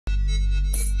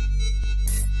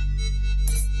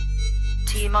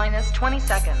T-minus 20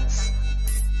 seconds.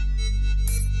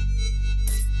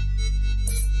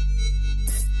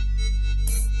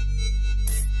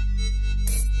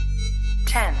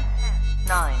 10,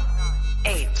 9,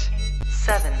 8,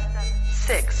 7,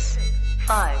 6,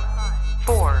 5,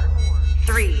 4,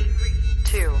 3,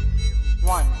 2,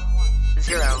 1,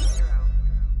 0.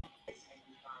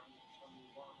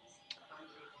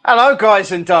 Hello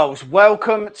guys and dolls,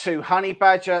 welcome to Honey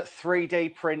Badger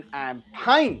 3D Print and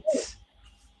Paint.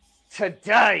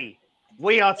 Today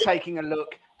we are taking a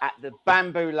look at the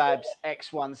Bambu Labs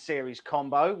X1 series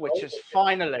combo, which has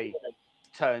finally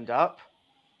turned up.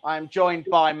 I am joined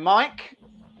by Mike,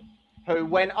 who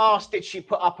when asked did she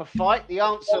put up a fight, the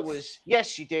answer was yes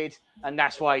she did, and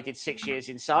that's why he did 6 years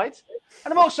inside.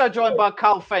 And I'm also joined by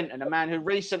Carl Fenton, a man who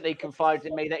recently confided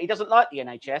in me that he doesn't like the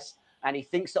NHS and he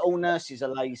thinks that all nurses are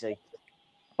lazy.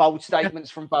 Bold statements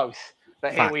from both,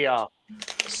 but here we are.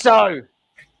 So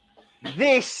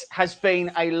this has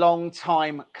been a long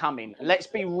time coming. Let's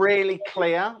be really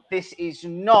clear. This is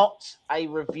not a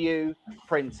review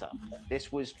printer.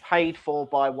 This was paid for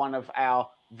by one of our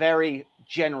very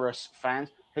generous fans.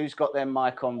 Who's got their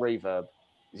mic on reverb?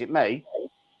 Is it me?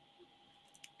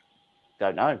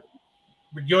 Don't know.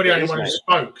 But you're the only one who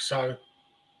spoke, so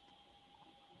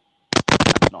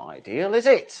that's not ideal, is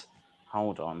it?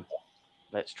 Hold on.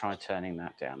 Let's try turning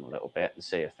that down a little bit and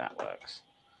see if that works.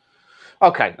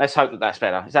 Okay, let's hope that that's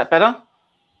better. Is that better?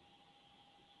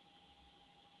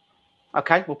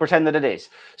 Okay, we'll pretend that it is.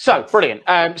 So brilliant.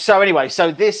 So anyway,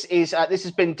 so this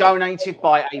has been donated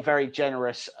by a very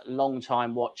generous,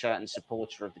 long-time watcher and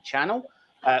supporter of the channel.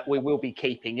 We will be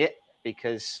keeping it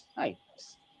because hey,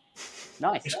 it's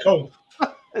nice. It's cool.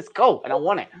 It's cool, and I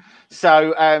want it.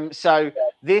 So, so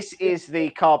this is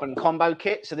the carbon combo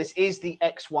kit. So this is the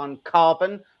X1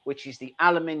 Carbon, which is the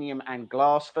aluminium and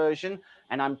glass version.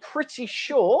 And I'm pretty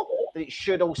sure that it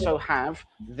should also have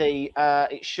the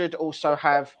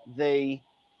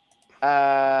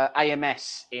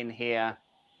AMS in here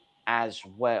as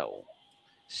well.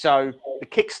 So the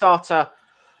Kickstarter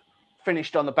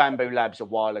finished on the Bambu Labs a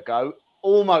while ago.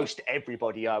 Almost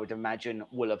everybody, I would imagine,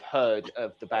 will have heard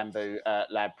of the Bambu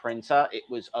Lab printer. It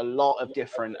was a lot of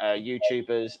different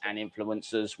YouTubers and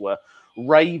influencers were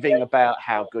raving about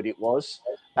how good it was.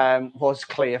 Was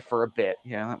clear for a bit.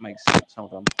 Yeah, that makes sense.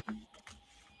 Hold on.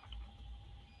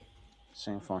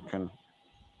 See if I can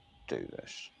do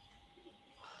this.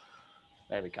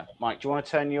 There we go. Mike, do you want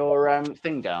to turn your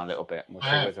thing down a little bit? We'll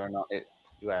see whether or not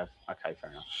you have. Okay,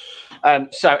 fair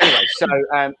enough. So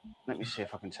anyway, let me see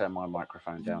if I can turn my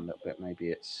microphone down a little bit.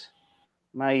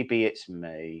 Maybe it's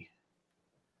me.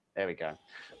 There we go.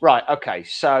 Right. Okay.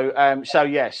 So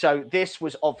yeah. So this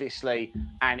was obviously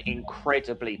an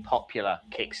incredibly popular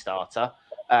Kickstarter.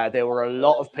 There were a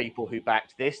lot of people who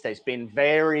backed this. There's been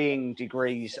varying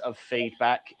degrees of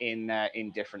feedback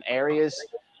in different areas.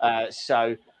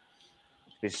 So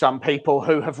there's some people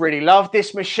who have really loved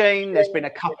this machine. There's been a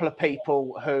couple of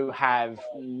people who have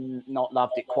not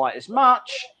loved it quite as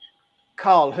much.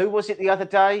 Carl, who was it the other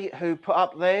day who put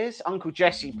up theirs? Uncle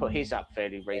Jesse put his up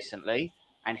fairly recently,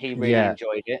 and he really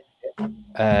enjoyed it.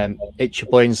 It's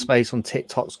Your Boy in Space on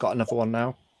TikTok's got another one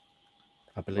now,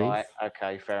 I believe. Right.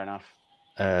 Okay. Fair enough.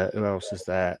 Who else is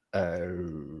there?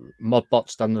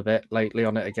 Modbot's done a bit lately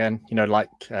on it again. You know, like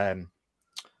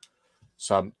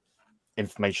some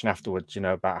information afterwards, you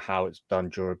know, about how it's done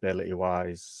durability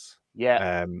wise.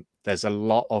 Yeah. There's a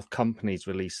lot of companies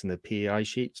releasing the PEI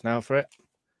sheets now for it,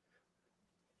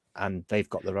 and they've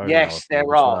got their own. Yes, there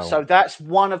are. Well. So that's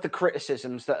one of the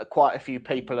criticisms that quite a few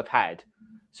people have had.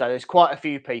 So there's quite a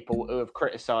few people who have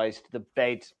criticised the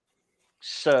bed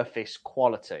surface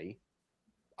quality.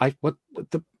 I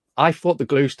thought the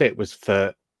glue stick was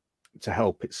to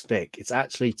help it stick. It's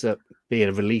actually to be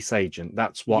a release agent.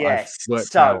 That's what I've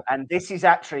worked out. And this is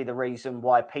actually the reason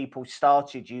why people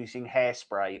started using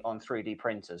hairspray on 3D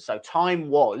printers. So time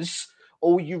was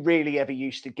all you really ever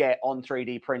used to get on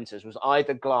 3D printers was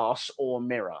either glass or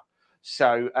mirror.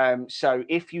 So so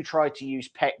if you tried to use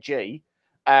PETG,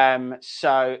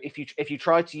 so if you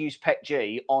tried to use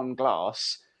PETG on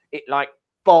glass, it like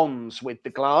bonds with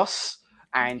the glass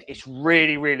and it's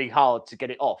really, really hard to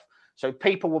get it off. So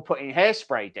people were putting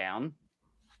hairspray down.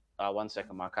 1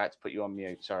 second, Mike. I had to put you on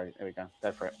mute. Sorry. There we go.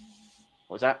 Go for it.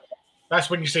 What was that? That's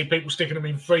when you see people sticking them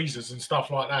in freezers and stuff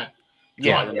like that.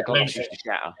 Yeah, and the glass used to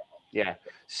shatter. Yeah.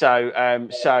 So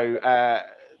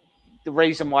the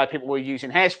reason why people were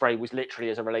using hairspray was literally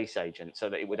as a release agent, so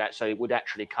that it would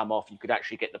actually come off. You could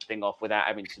actually get the thing off without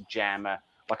having to jam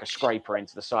like a scraper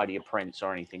into the side of your prints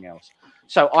or anything else.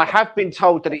 So I have been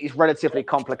told that it is relatively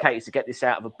complicated to get this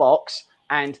out of a box.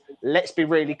 And let's be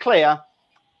really clear,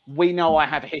 we know I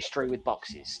have a history with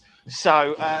boxes.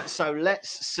 So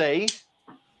let's see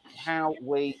how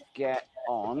we get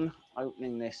on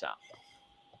opening this up.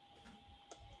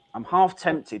 I'm half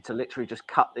tempted to literally just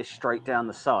cut this straight down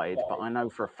the side, but I know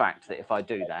for a fact that if I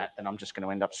do that, then I'm just going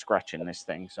to end up scratching this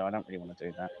thing. So I don't really want to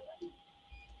do that.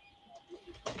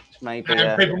 Maybe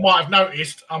people might have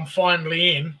noticed I'm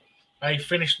finally in a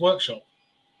finished workshop.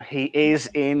 He is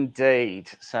indeed.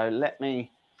 So let's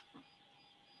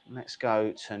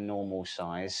go to normal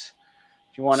size.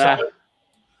 Do you want to? So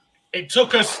it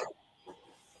took us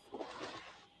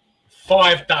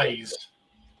 5 days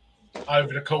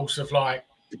over the course of like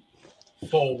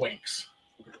 4 weeks.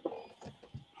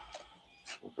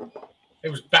 It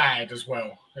was bad as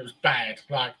well. It was bad.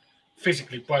 Like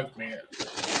physically broke me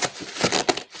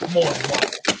more than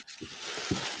once.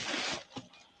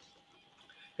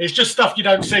 It's just stuff you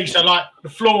don't see. So like the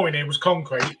floor in here was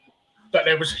concrete, but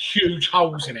there was huge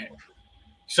holes in it.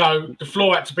 So the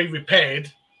floor had to be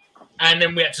repaired, and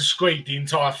then we had to screed the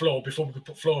entire floor before we could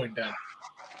put flooring down.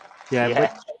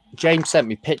 Yeah. James sent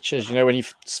me pictures, you know, when he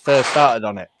first started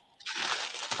on it.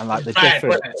 And like the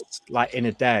difference, like in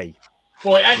a day.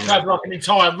 Well, it had to have like an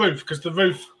entire roof, because the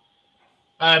roof,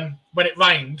 when it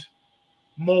rained,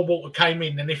 more water came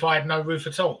in than if I had no roof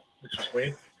at all, which was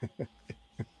weird.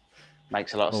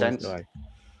 Makes a lot of sense.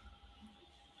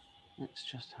 Let's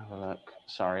just have a look.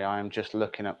 Sorry, I am just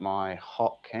looking at my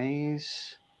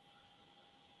hotkeys.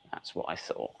 That's what I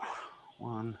thought.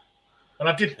 One. And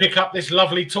I did pick up this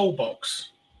lovely toolbox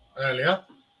earlier,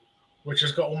 which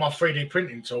has got all my 3D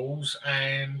printing tools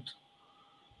and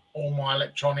all my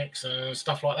electronics and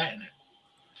stuff like that in it,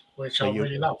 which I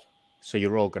really love. So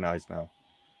you're organised now?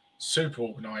 Super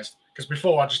organised. Because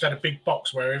before I just had a big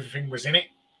box where everything was in it.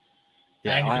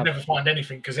 Yeah, and you could never find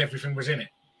anything because everything was in it.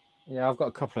 Yeah, I've got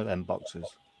a couple of them boxes.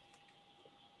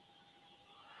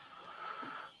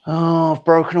 Oh, I've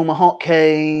broken all my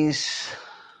hotkeys.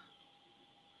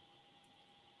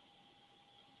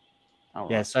 Oh,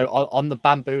 yeah, right. So on the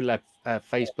Bambu Lab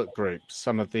Facebook group,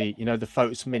 some of the, you know, the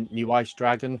Photos Mint new Ice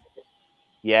Dragon,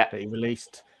 that he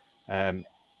released,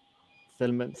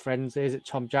 Filament Frenzy, is it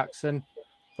Tom Jackson?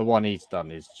 The one he's done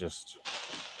is just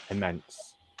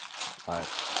immense. I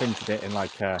printed it in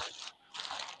like a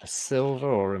silver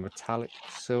or a metallic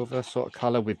silver sort of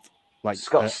color with like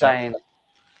Scott's saying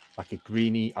like a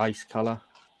greeny ice color.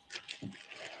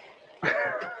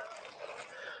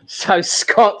 So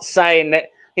Scott's saying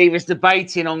that he was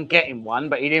debating on getting one,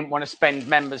 but he didn't want to spend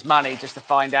members' money just to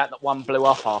find out that one blew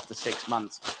off after 6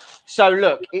 months. So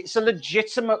look, it's a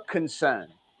legitimate concern.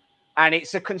 And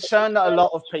it's a concern that a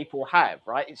lot of people have,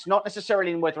 right? It's not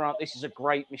necessarily in whether or not this is a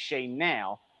great machine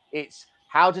now. It's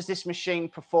how does this machine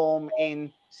perform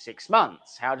in 6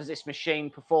 months? How does this machine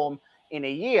perform in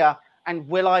a year? And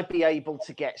will I be able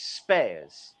to get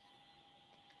spares?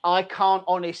 I can't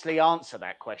honestly answer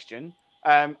that question,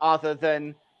 other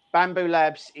than Bambu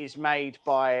Labs is made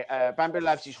by, Bambu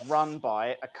Labs is run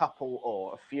by a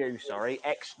few,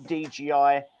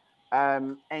 ex-DJI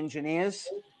engineers.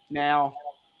 Now,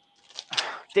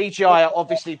 DJI are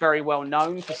obviously very well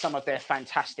known for some of their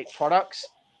fantastic products.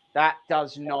 That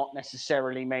does not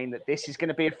necessarily mean that this is going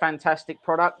to be a fantastic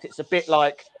product. It's a bit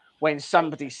like when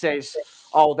somebody says,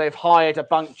 oh, they've hired a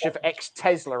bunch of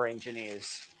ex-Tesla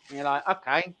engineers. And you're like,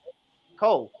 okay,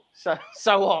 cool. So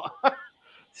what?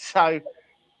 So let's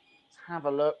have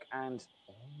a look and,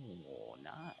 oh,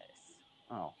 nice.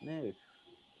 Oh, no.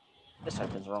 This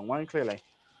opens the wrong way, clearly.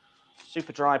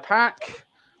 Super dry pack.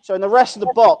 So in the rest of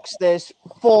the box, there's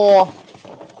 4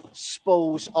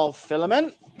 spools of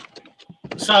filament.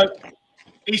 So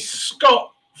is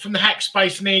Scott from the hack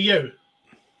space near you?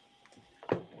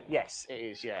 Yes, it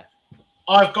is, yeah.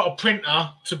 I've got a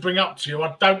printer to bring up to you.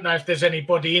 I don't know if there's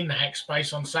anybody in the hack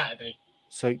space on Saturday.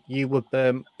 So you were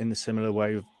in the similar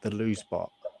way with the loose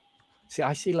bot. See,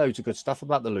 I see loads of good stuff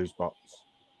about the loose bots.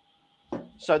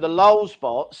 So the Lowe's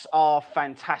bots are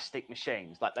fantastic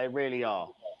machines, like they really are.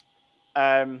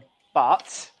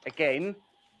 But again,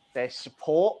 their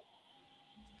support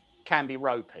can be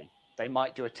ropey. They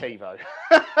might do a TiVo.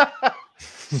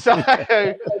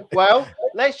 So, well,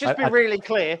 let's just be really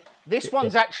clear. This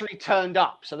one's actually turned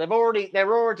up, so they're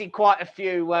already quite a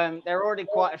few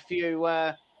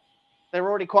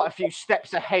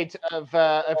steps ahead of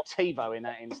TiVo in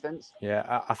that instance.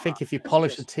 Yeah, I think if you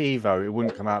polish a TiVo, it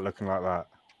wouldn't come out looking like that.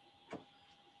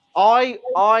 I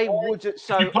would.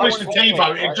 So if you polish the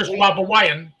TiVo, it just rub away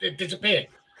and it disappear.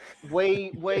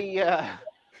 We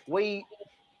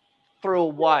threw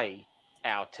away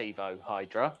our TiVo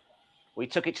Hydra. We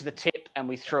took it to the tip and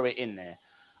we threw it in there.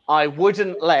 I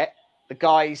wouldn't let the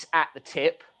guys at the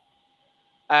tip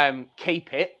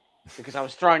keep it because I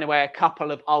was throwing away a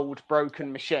couple of old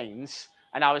broken machines,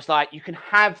 and I was like, you can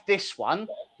have this one.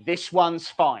 This one's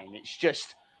fine. It's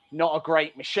just not a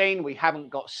great machine. We haven't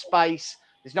got space.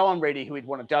 There's no one really who would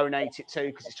want to donate it to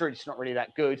because it's really just not really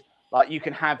that good. Like, you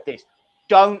can have this.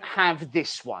 Don't have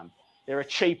this one. There are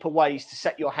cheaper ways to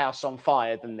set your house on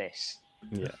fire than this.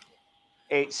 Yeah.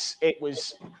 It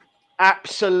was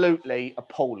absolutely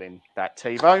appalling, that,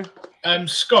 Tebow.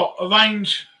 Scott,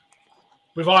 arrange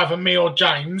with either me or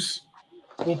James.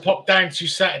 We'll pop down to you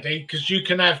Saturday because you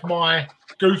can have my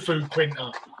GooFu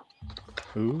printer.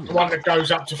 Ooh. The one that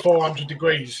goes up to 400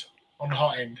 degrees on the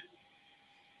hot end.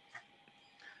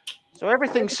 So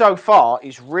everything so far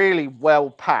is really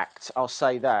well packed. I'll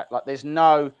say that. Like, there's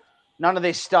none of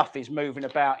this stuff is moving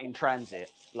about in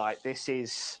transit. Like, this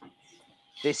is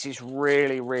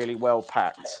really, really well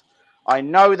packed. I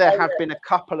know there have been a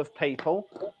couple of people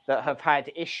that have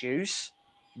had issues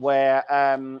where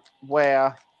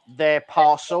their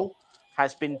parcel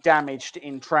has been damaged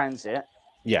in transit.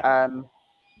 Yeah.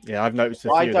 Yeah, I've noticed a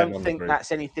few. I don't think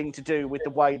that's anything to do with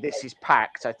the way this is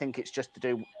packed. I think it's just to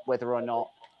do whether or not,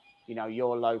 you know,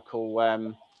 your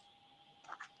local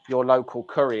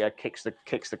courier kicks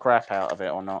the crap out of it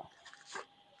or not.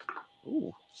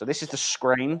 Ooh, so this is the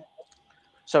screen.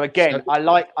 So again, I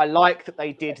like that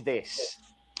they did this.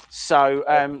 So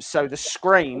the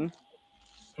screen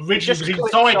Originally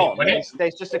was inside it, wasn't it?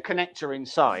 There's just a connector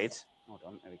inside. Hold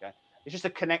on, there we go. There's just a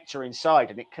connector inside,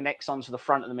 and it connects onto the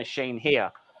front of the machine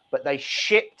here. But they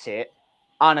shipped it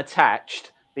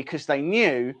unattached because they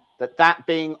knew that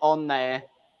being on there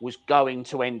was going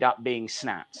to end up being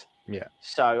snapped. Yeah.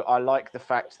 So I like the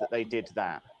fact that they did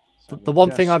that. So the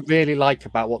one thing I really like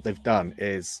about what they've done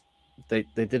is they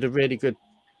did a really good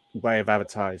way of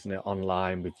advertising it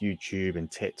online with YouTube and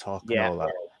TikTok and all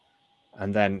that.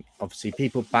 And then obviously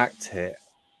people backed it,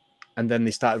 and then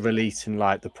they started releasing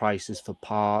like the prices for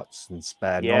parts and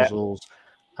spare nozzles,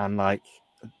 and like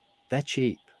they're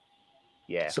cheap.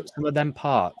 Yeah. So some of them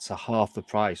parts are half the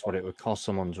price what it would cost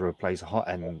someone to replace a hot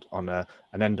end on an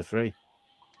Ender 3.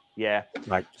 Yeah.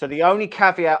 Like, so the only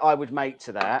caveat I would make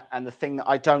to that, and the thing that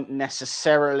I don't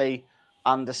necessarily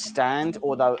understand,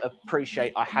 although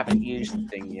appreciate I haven't used the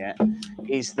thing yet,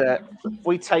 is that if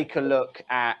we take a look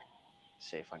at,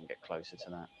 see if I can get closer to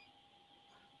that.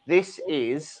 This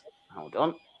is, hold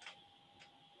on.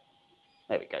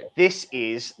 There we go. This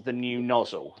is the new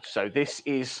nozzle. So this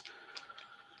is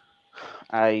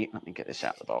let me get this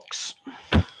out of the box.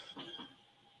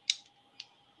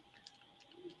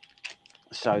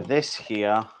 So this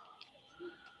here,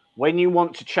 when you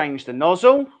want to change the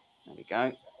nozzle, there we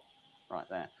go, right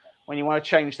there. When you want to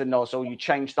change the nozzle, you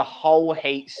change the whole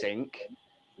heat sink.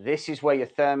 This is where your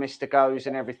thermistor goes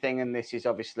and everything, and this is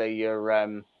obviously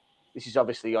your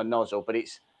nozzle. But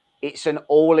it's an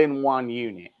all-in-one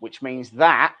unit, which means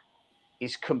that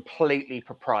is completely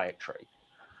proprietary.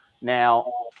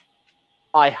 Now,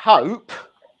 I hope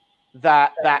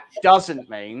that doesn't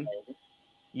mean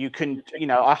you can,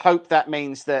 I hope that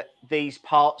means that these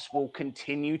parts will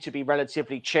continue to be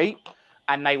relatively cheap,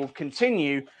 and they will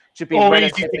continue to be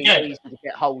relatively easy to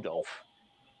get hold of.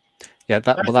 Yeah,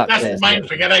 that's the main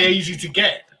thing. Are they easy to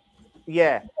get?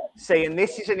 Yeah. See, and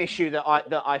this is an issue that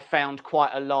I found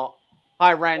quite a lot.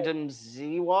 Hi, Random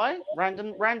ZY,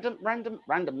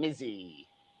 Randomizzy.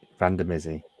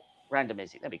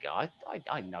 There we go.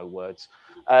 I know words.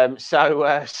 So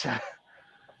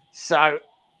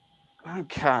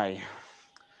okay.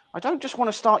 I don't just want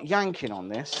to start yanking on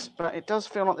this, but it does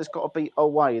feel like there's got to be a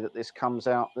way that this comes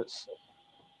out that's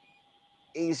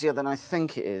easier than I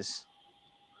think it is.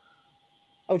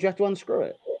 Oh, do you have to unscrew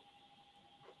it?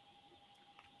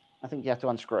 I think you have to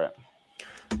unscrew it.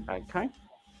 Okay,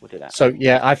 we'll do that. So,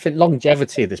 yeah, I think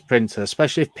longevity of this printer,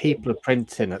 especially if people are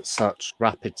printing at such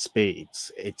rapid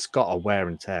speeds, it's got to wear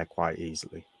and tear quite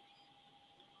easily.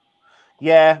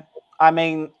 Yeah, I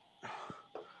mean,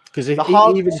 because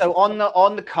so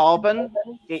on the carbon,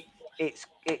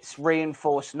 it's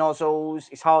reinforced nozzles,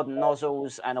 it's hardened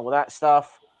nozzles, and all that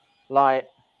stuff. Like,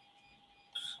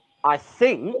 I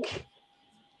think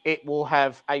it will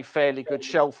have a fairly good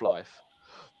shelf life.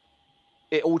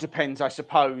 It all depends, I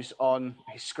suppose, on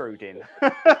it's screwed in.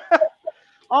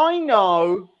 I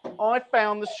know. I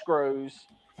found the screws.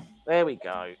 There we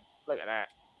go. Look at that.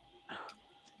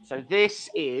 So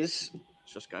this is,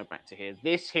 let's just go back to here.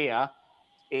 This here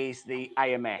is the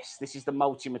AMS. This is the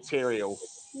multi-material.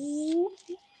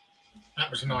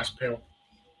 That was a nice pill.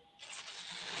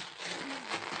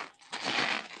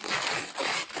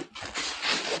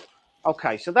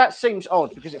 Okay, so that seems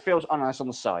odd because it feels nice on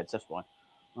the sides. That's why.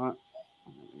 All right.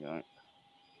 There we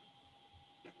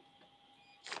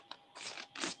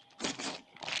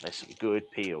go. there's some good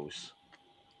peels.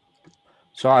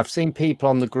 So I've seen people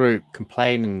on the group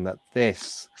complaining that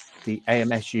the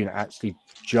AMS unit actually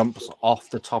jumps off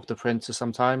the top of the printer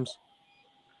sometimes.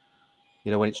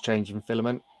 You know, when it's changing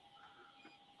filament.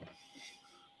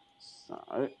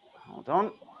 So, hold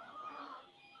on.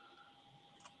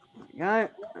 There we go.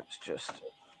 Let's just...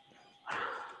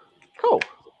 Cool.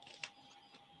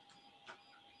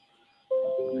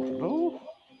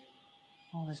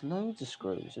 Oh, there's loads of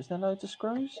screws. Is there loads of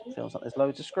screws? It feels like there's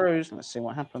loads of screws. Let's see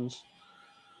what happens.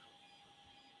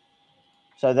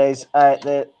 So there's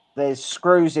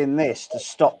screws in this to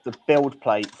stop the build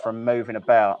plate from moving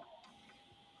about,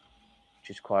 which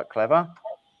is quite clever.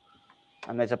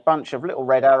 And there's a bunch of little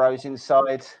red arrows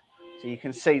inside, so you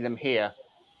can see them here.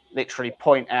 Literally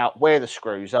point out where the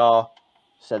screws are,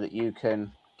 so that you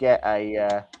can get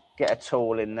a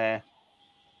tool in there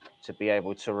to be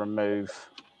able to remove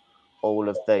all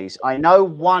of these. I know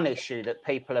one issue that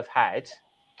people have had.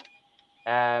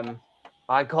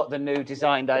 I got the new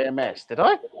designed AMS. Did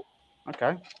I?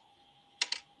 Okay.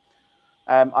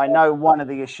 I know one of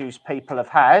the issues people have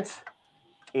had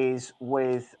is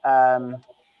with the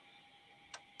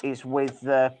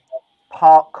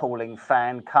part cooling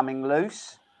fan coming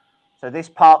loose. So this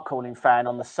part cooling fan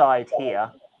on the side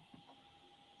here.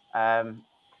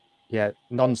 Yeah,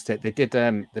 non-stick. They did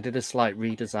a slight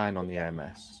redesign on the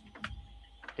AMS.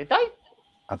 Did they?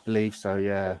 I believe so.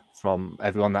 Yeah, from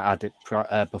everyone that had it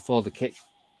before the kick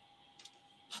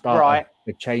started, Right.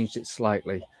 They changed it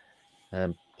slightly.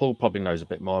 Paul probably knows a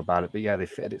bit more about it, but yeah, they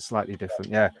fitted it slightly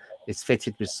different. Yeah, it's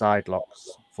fitted with side locks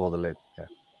for the lid. Yeah.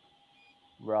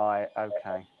 Right.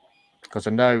 Okay. Because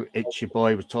I know Itchy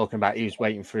Boy was talking about he was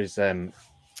waiting for his the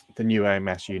new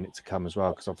AMS unit to come as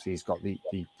well, because obviously he's got the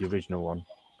original one.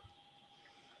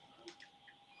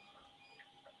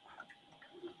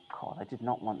 God, they did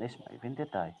not want this moving,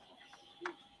 did they?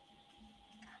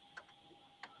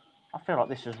 I feel like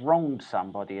this has wronged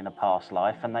somebody in a past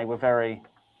life, and they were very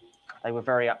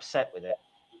upset with it.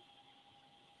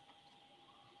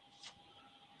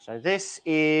 So this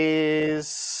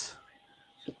is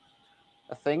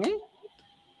a thingy,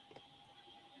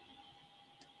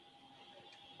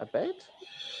 a bed,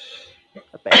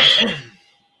 a bed.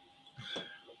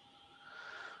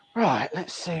 Right,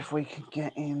 let's see if we can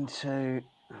get into.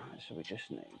 So we just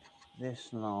need this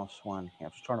last one here.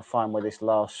 I'm just trying to find where this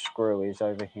last screw is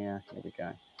over here. Here we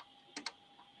go.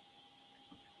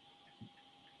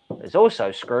 There's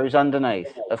also screws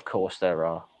underneath. Of course there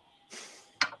are.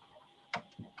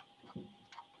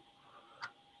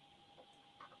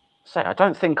 So I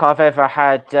don't think I've ever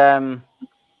had,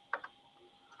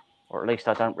 or at least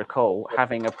I don't recall,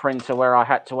 having a printer where I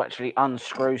had to actually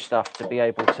unscrew stuff to be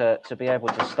able to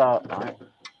start. Right.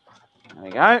 There we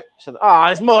go. So,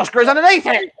 there's more screws underneath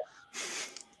it.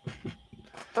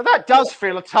 So that does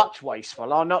feel a touch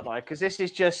wasteful, I'll not lie, because this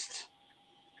is just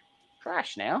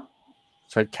trash now.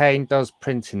 So Kane does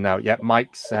printing now. Yeah,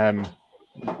 Mike's had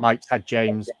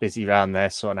James busy around there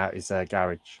sorting out his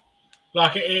garage.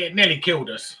 Like it nearly killed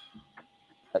us.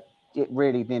 It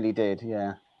really nearly did,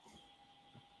 yeah.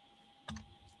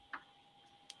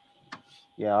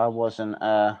 Yeah, I wasn't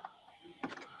a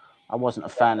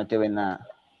fan of doing that.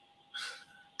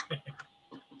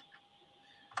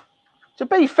 To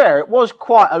be fair, it was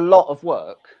quite a lot of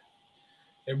work.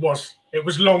 It was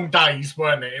long days,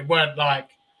 weren't it? It weren't like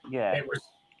yeah.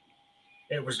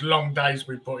 It was long days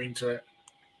we put into it.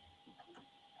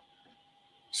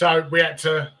 So we had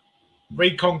to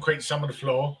re-concrete some of the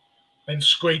floor, then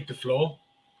screed the floor,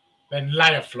 then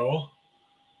lay a floor,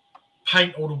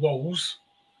 paint all the walls,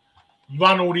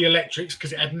 run all the electrics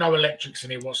because it had no electrics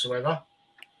in it whatsoever,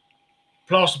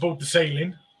 plasterboard the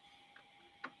ceiling,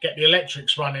 get the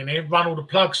electrics running here, run all the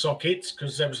plug sockets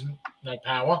because there was no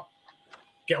power,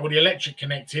 get all the electric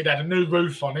connected, had a new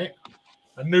roof on it,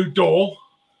 a new door.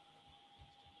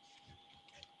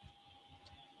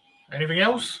 Anything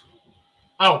else?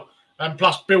 Oh, and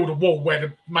plus build a wall where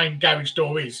the main garage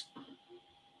door is.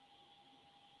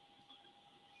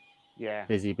 Yeah.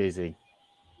 Busy.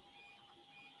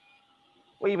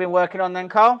 What have you been working on then,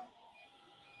 Carl?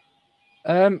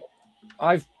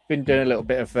 I've been doing a little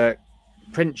bit of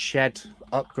print shed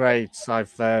upgrades.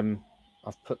 I've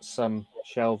put some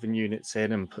shelving units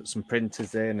in and put some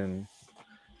printers in and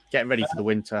getting ready for the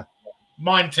winter.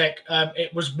 Mindtech,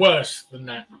 it was worse than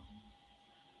that.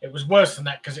 It was worse than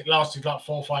that because it lasted like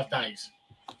 4 or 5 days.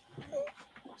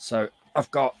 So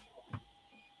I've got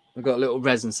a little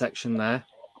resin section there,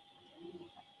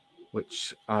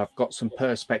 which I've got some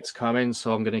perspex coming,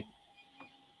 so I'm going to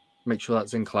make sure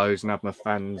that's enclosed and have my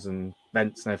fans and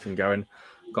vents and everything going.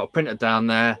 Got a printer down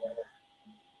there.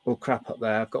 all crap up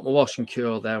there. I've got my wash and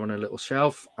cure there on a little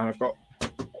shelf, and I've got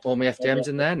all my FDMs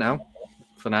in there now,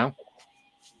 for now.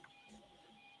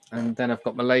 And then I've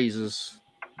got my lasers.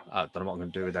 I don't know what I'm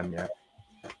going to do with them yet.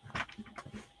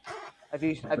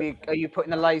 Are you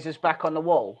putting the lasers back on the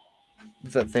wall?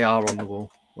 That they are on the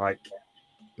wall. Like,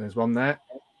 there's one there.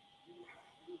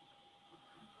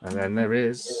 And then there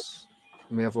is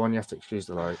the other one. You have to excuse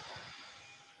the light.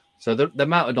 So they're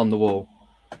mounted on the wall.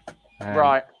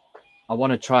 Right. I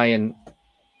want to try and...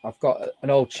 I've got an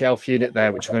old shelf unit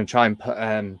there, which I'm going to try and put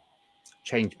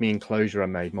change my enclosure I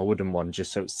made, my wooden one,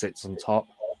 just so it sits on top.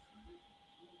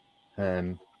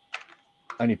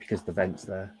 Only because the vent's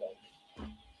there.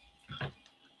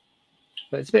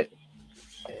 But it's a bit...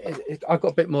 I've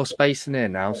got a bit more space in here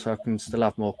now, so I can still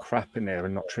have more crap in here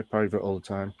and not trip over it all the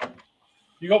time.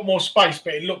 You got more space,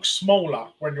 but it looks smaller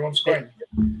when you're on screen.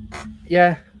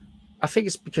 Yeah, I think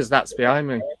it's because that's behind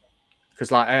me.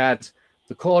 Because like I had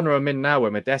the corner I'm in now where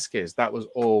my desk is, that was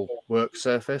all work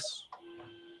surface,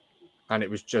 and it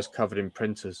was just covered in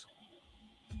printers.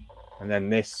 And then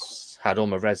this had all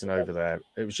my resin over there.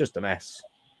 It was just a mess.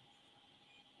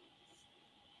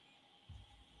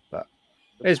 But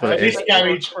it is what it is. This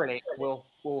garage acrylic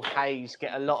will haze,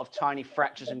 get a lot of tiny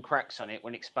fractures and cracks on it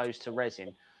when exposed to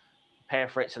resin. Prepare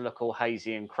for it to look all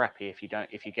hazy and crappy if you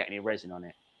get any resin on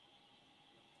it.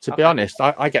 To be honest,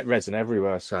 I get resin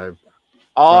everywhere, so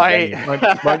won't be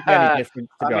any different.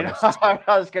 To be honest, I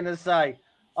was going to say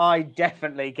I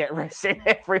definitely get resin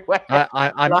everywhere.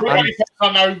 I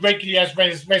know regularly has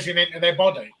resin into their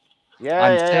body.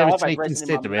 I'm seriously I've had resin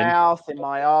considering in my mouth, in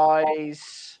my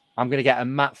eyes. I'm going to get a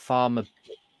Matt Farmer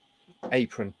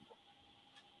apron.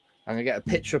 I'm going to get a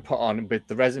picture put on with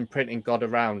the resin printing god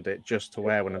around it just to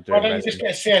wear when I'm doing Why don't resin. you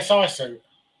just get a CSI suit?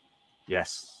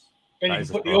 Yes. Then you can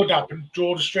put the hood up and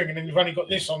draw the string, and then you've only got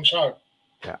this on show.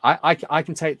 Yeah, I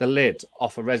can take the lid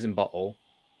off a resin bottle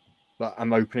that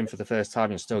I'm opening for the first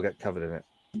time and still get covered in it.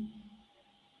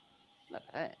 Look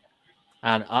at that.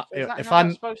 And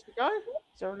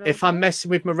if I'm messing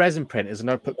with my resin printers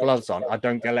and I put gloves on, I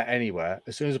don't get it anywhere.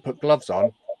 As soon as I put gloves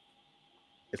on,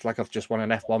 it's like I've just won an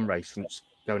F1 race and it's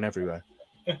going everywhere.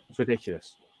 It's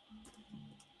ridiculous.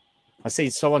 I see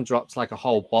someone dropped like a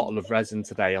whole bottle of resin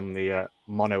today on the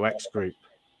Mono X group.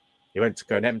 He went to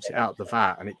go and empty it out the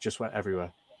vat and it just went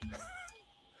everywhere.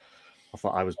 I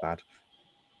thought I was bad.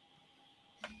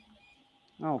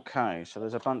 Okay, so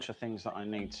there's a bunch of things that I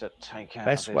need to take out.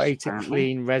 Best way to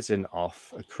clean resin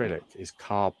off acrylic is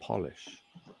card polish.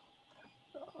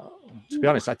 To be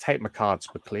honest, I take my cards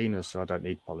for cleaners, so I don't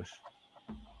need polish.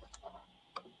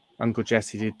 Uncle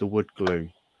Jesse did the wood glue.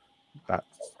 That's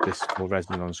this for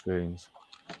resin on screens.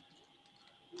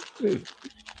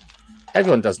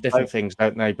 Everyone does different things,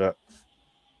 don't they? But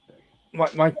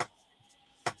my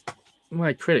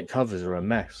acrylic covers are a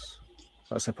mess.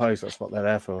 I suppose that's what they're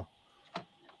there for.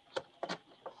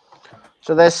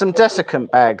 So there's some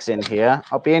desiccant bags in here.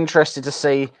 I'll be interested to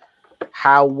see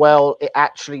how well it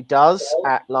actually does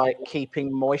at like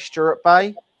keeping moisture at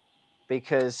bay,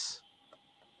 because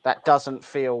that doesn't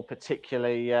feel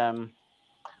particularly. I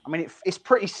mean, it's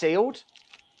pretty sealed,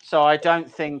 so I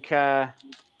don't think it'll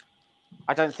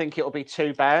be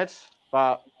too bad.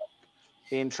 But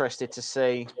be interested to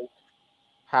see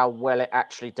how well it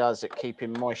actually does at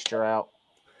keeping moisture out.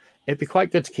 It'd be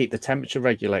quite good to keep the temperature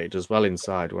regulated as well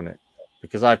inside, wouldn't it?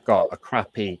 Because I've got a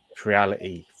crappy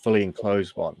Creality fully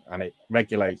enclosed one, and it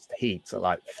regulates the heat at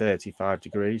like 35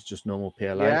 degrees, just normal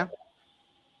PLA. Yeah.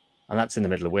 And that's in the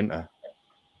middle of winter.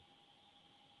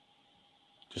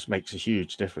 Just makes a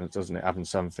huge difference, doesn't it? Having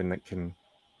something that can,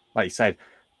 like you said,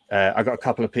 I got a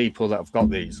couple of people that have got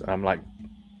these, and I'm like,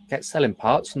 get selling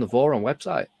parts from the Voron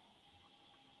website.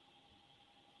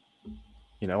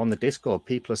 You know, on the Discord,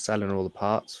 people are selling all the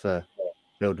parts for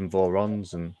building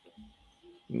Vorons, and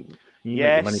you make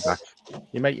your money back.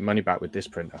 You make your money back with this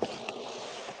printer.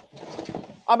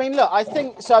 I mean, look, I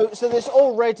think so. So there's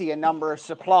already a number of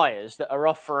suppliers that are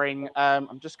offering.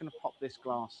 I'm just going to pop this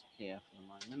glass here for the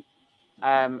moment.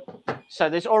 So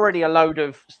there's already a load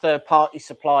of third-party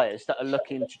suppliers that are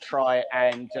looking to try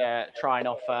and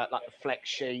offer like the flex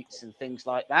sheets and things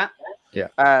like that. Yeah.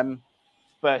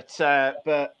 But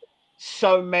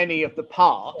so many of the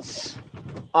parts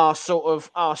are so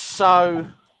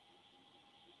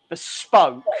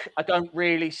bespoke. I don't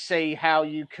really see how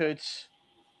you could.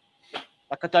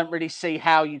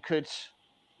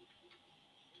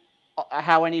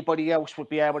 How anybody else would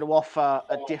be able to offer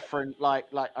a different I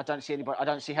don't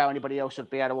see how anybody else would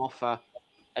be able to offer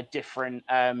a different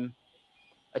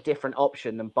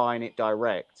option than buying it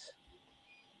direct.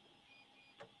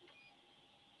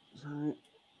 So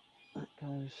that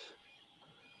goes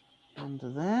under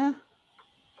there.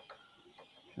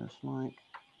 Just like,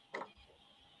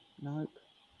 nope.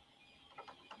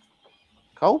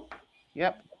 Cool.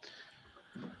 Yep.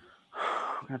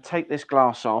 I'm going to take this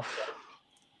glass off.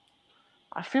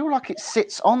 I feel like it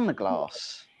sits on the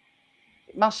glass.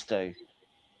 It must do.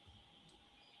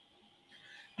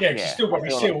 Yeah, it's still got to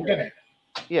be sealed, isn't it?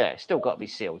 Yeah, it's still got to be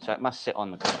sealed, so it must sit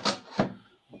on the glass.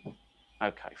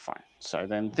 Okay, fine. So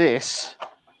then this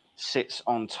sits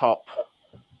on top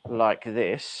like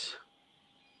this.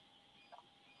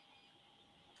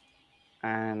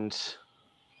 And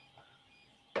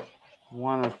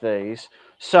one of these.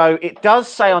 So it does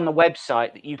say on the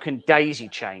website that you can daisy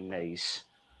chain these.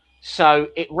 So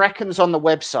it reckons on the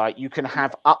website you can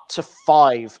have up to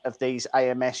 5 of these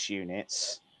AMS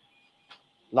units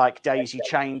like daisy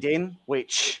chained in,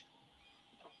 which,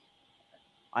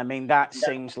 I mean, that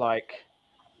seems like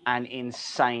an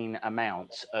insane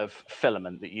amount of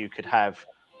filament that you could have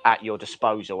at your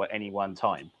disposal at any one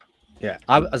time. Yeah,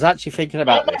 I was actually thinking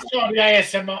about this. How much are the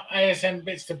ASM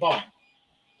bits to buy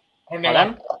on their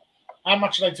own? How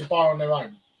much are they to buy on their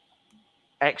own?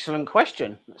 Excellent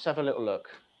question. Let's have a little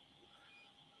look.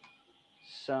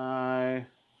 So,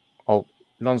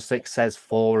 Non-stick says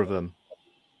 4 of them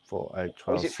for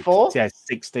 12. Is it 4? Yeah,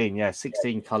 16. Yeah,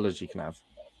 16 colors you can have.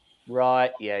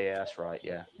 Right. Yeah, that's right.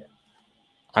 Yeah.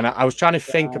 And I was trying to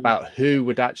think about who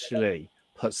would actually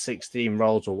put 16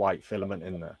 rolls of white filament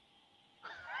in there.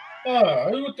 Oh,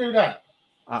 who would do that?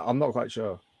 I'm not quite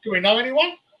sure. Do we know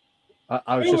anyone?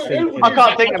 I was just thinking. I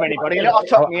can't think of anybody. Off the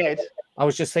top of my head. I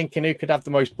was just thinking who could have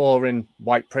the most boring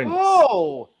white prints.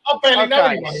 Oh, I barely know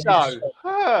anyone.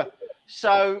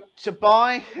 So to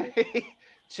buy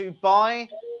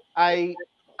a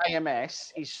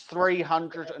AMS is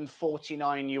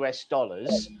 $349 US.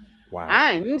 Wow.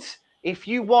 And if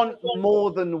you want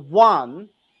more than one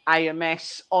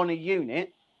AMS on a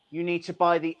unit, you need to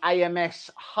buy the AMS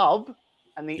hub,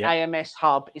 and the AMS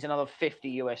hub is another $50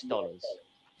 US.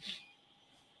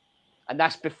 And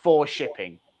that's before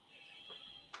shipping.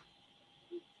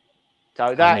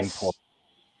 So that's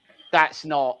a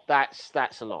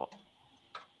lot.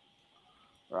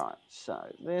 Right. So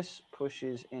this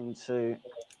pushes into.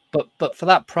 But for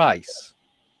that price,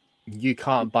 you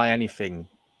can't buy anything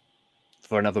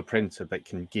for another printer that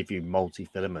can give you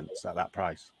multi-filaments at that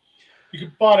price. You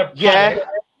can buy the pallet. Yeah.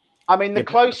 I mean, the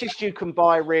closest you can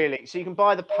buy really. So you can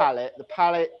buy the pallet. The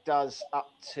pallet does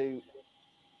up to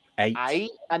 8,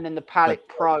 and then the pallet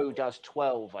Pro does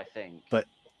 12, I think. But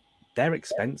they're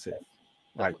expensive.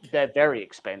 Like, they're very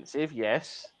expensive,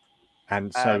 yes.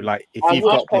 And so, like, if I you've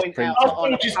got this printer,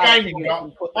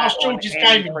 ask George's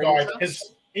gaming guy,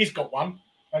 because he's got one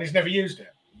and he's never used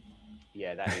it.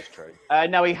 Yeah, that is true.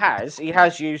 No, he has. He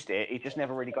has used it. He just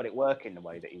never really got it working the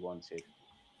way that he wanted.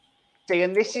 See,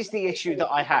 and this is the issue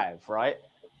that I have, right?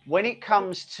 When it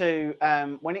comes to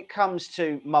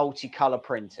multicolor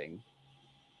printing,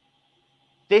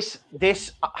 this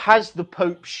has the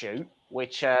poop chute,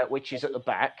 which is at the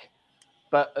back,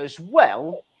 but as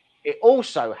well, it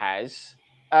also has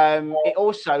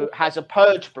a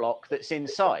purge block that's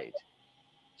inside.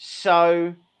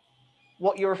 So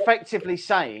what you're effectively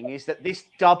saying is that this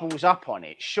doubles up on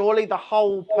it. Surely the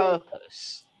whole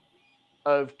purpose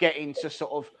of getting to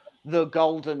sort of the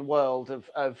golden world of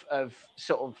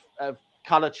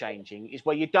color changing is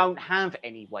where you don't have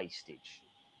any wastage.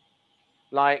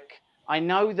 Like, I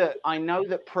know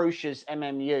that Prussia's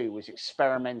MMU was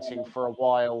experimenting for a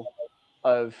while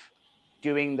of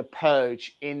doing the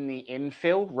purge in the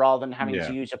infill rather than having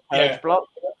to use a purge block.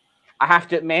 I have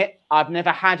to admit, I've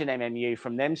never had an MMU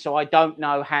from them, so I don't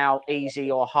know how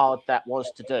easy or hard that was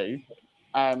to do.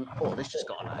 This just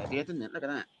got an idea, didn't it? Look at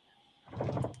that.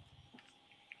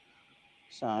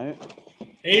 So,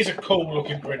 it is a cool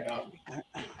looking printer.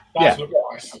 Does look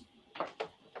nice.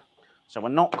 So we're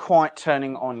not quite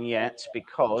turning on yet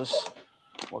because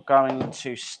we're going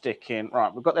to stick in.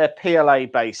 Right, we've got their PLA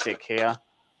basic here.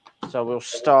 So we'll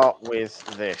start with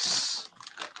this.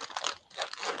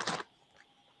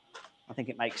 I think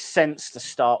it makes sense to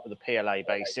start with the PLA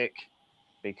basic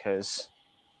because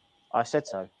I said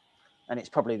so. And it's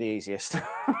probably the easiest. I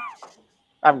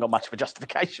haven't got much of a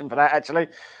justification for that, actually.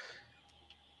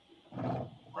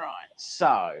 Right,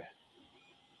 so.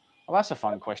 Well, that's a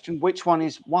fun question. Which one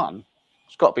is 1?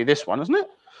 It's got to be this one, isn't it?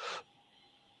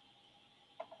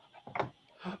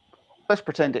 Let's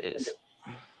pretend it is.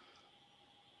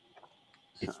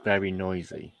 It's very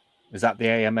noisy. Is that the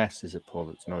AMS, is it, Paul,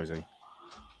 that's noisy?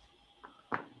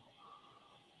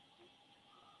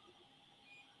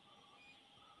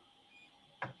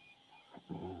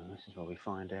 This is where we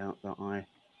find out that I...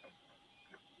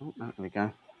 Oh, no, there we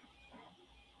go.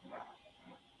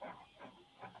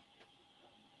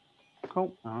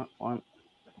 Cool. All right, fine.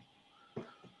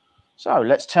 So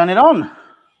let's turn it on.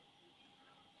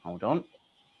 Hold on.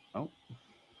 Oh.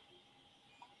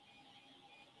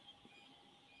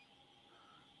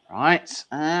 Right,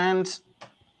 and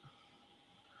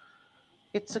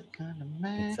it's a kind of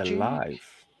magic. It's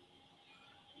alive.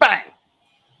 Bang!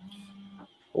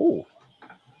 Oh.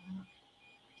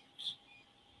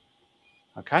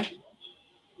 Okay.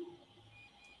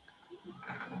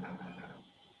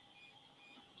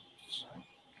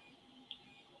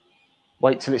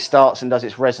 Wait till it starts and does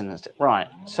its resonance. Right,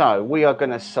 so we are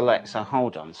going to select, so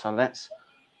hold on. So let's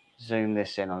zoom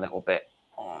this in a little bit.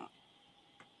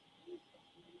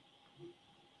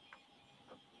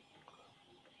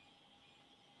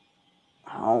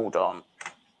 Hold on.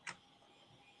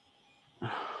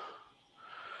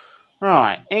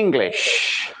 Right,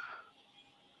 English.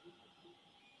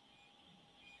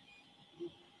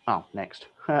 Oh, next.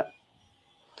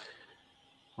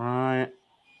 Right.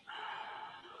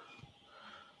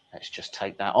 Let's just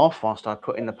take that off whilst I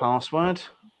put in the password.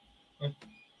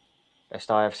 Lest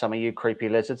I have some of you creepy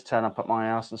lizards turn up at my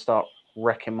house and start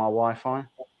wrecking my Wi-Fi.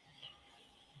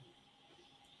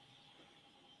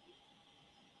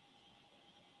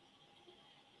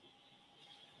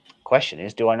 Question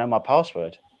is, do I know my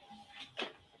password?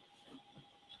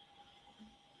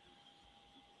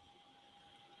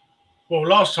 Well,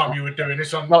 last time you were doing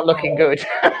this, I'm not looking good.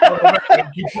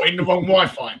 You put in the wrong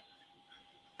Wi-Fi.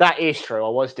 That is true. I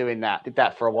was doing that. Did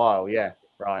that for a while. Yeah.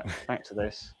 Right. Back to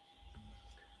this.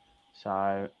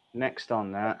 So next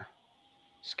on that,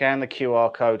 scan the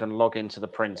QR code and log into the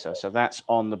printer. So that's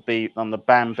on the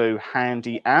Bambu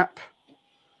Handy app.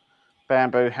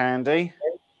 Bambu Handy.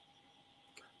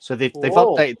 So they've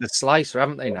updated the slicer,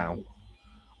 haven't they now?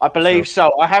 I believe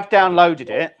so. I have downloaded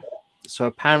it. So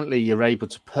apparently you're able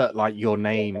to put like your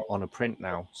name on a print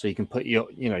now. So you can put your,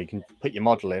 you can put your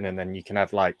model in, and then you can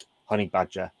have like Honey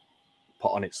Badger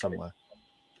put on it somewhere.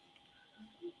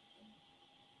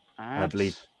 And I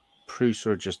believe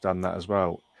Prusa had just done that as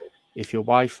well. If your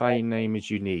Wi-Fi name is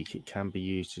unique, it can be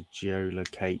used to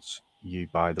geolocate you,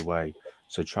 by the way.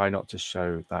 So try not to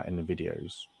show that in the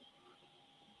videos.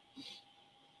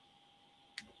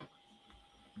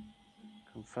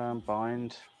 Confirm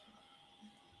bind.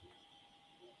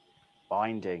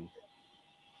 Binding.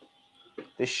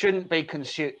 This shouldn't be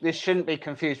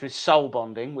confused with soul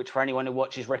bonding, which for anyone who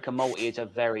watches Rick and Morty is a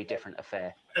very different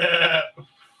affair.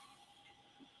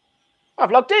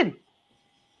 I've logged in.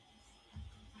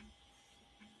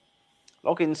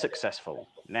 Login successful.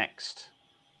 Next.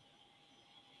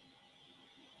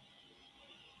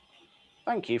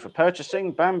 Thank you for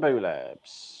purchasing Bambu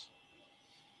Labs.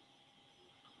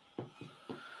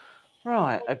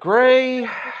 Right, agree.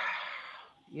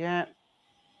 Yeah.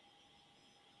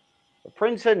 The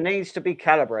printer needs to be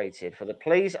calibrated.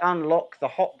 Please unlock the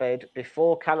hotbed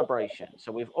before calibration.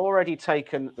 So we've already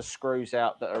taken the screws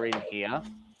out that are in here.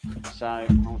 So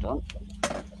hold on.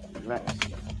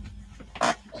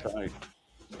 So you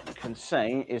can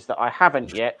see is that I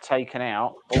haven't yet taken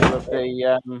out all of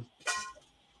the.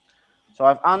 So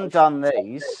I've undone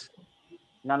these.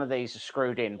 None of these are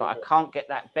screwed in, but I can't get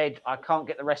that bed. I can't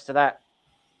get the rest of that.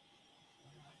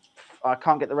 I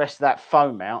can't get the rest of that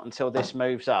foam out until this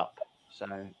moves up. So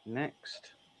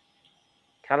next,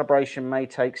 calibration may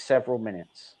take several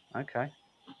minutes. Okay.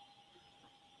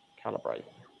 Calibrate.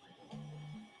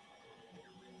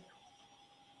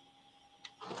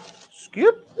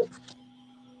 Scoop.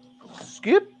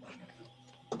 Scoop.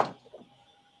 There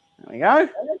we go.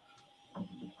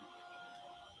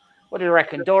 What do you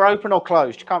reckon? Door open or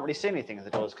closed? You can't really see anything if the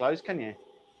door's closed, can you?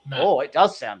 No. Oh, it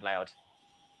does sound loud.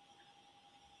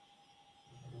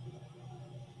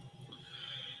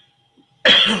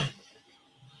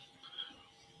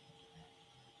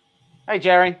 Hey,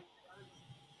 Jerry.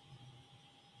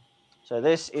 So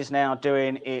this is now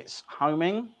doing its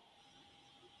homing.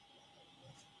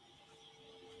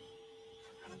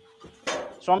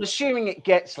 So I'm assuming it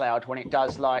gets loud when it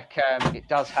does, like, it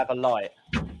does have a light.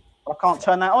 I can't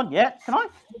turn that on yet, can I?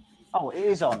 Oh, it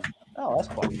is on. Oh, that's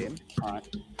quite dim. All right.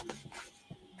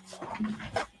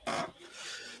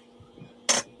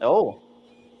 Oh.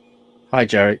 Hi,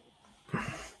 Jerry.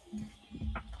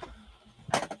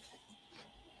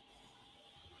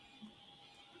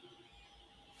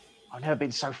 I've never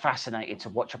been so fascinated to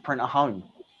watch a printer home.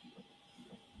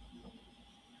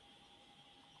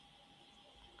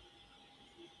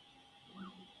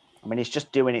 I mean, it's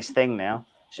just doing its thing now.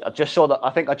 I just saw that. I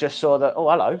think I just saw that. Oh,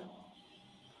 hello.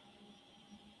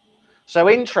 So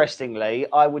interestingly,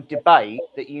 I would debate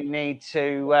that you need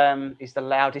to is the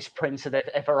loudest printer they've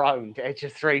ever owned, Edge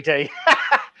of 3D.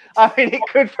 I mean, it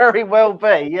could very well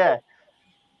be, yeah.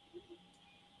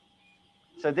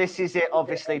 So this is it,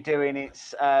 obviously doing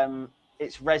its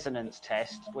resonance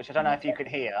test, which I don't know if you could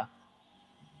hear.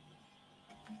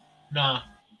 Nah.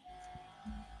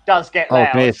 Does get Oh,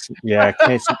 loud. can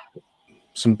hear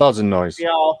some buzzing noise.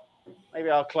 Maybe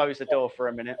I'll close the door for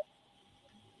a minute.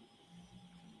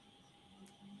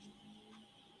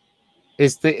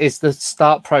 Is the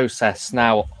start process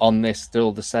now on this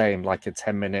still the same, like a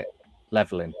 10-minute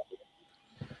leveling?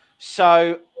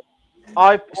 So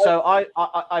I've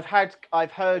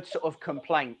heard sort of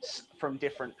complaints from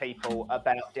different people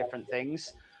about different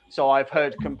things. So I've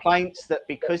heard complaints that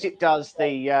because it does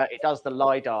the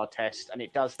LiDAR test and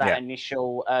it does that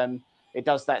initial it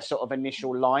does that sort of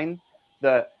initial line,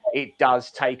 that it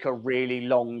does take a really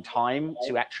long time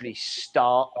to actually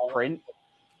start a print.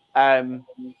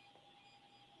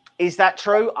 Is that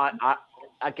true? I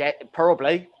get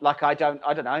probably. Like I don't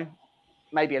know.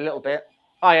 Maybe a little bit.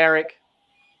 Hi, Eric.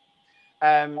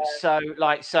 So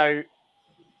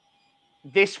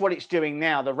this, what it's doing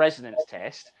now, the resonance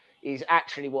test, is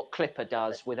actually what Clipper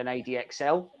does with an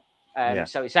ADXL.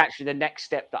 So it's actually the next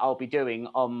step that I'll be doing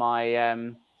on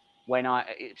my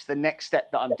it's the next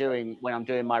step that I'm doing when I'm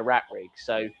doing my rat rig.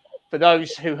 So for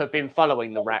those who have been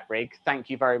following the rat rig, thank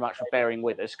you very much for bearing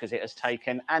with us, because it has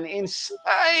taken an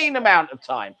insane amount of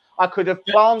time. I could have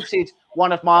planted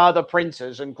one of my other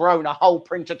printers and grown a whole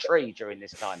printer tree during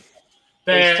this time.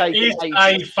 There is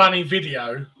a funny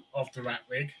video of the rat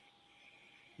rig.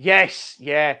 Yes,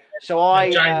 yeah. So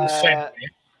James sent me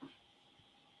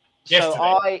yesterday. So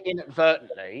I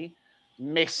inadvertently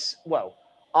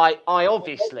I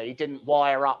obviously didn't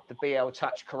wire up the BL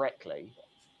Touch correctly.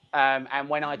 And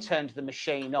when I turned the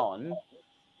machine on,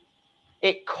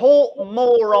 it caught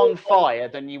more on fire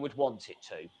than you would want it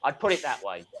to. I'd put it that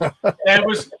way. There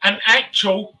was an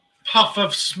actual puff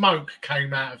of smoke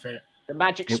came out of it. The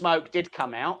magic smoke did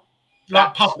come out.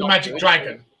 Like Puff the Magic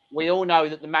Dragon. We all know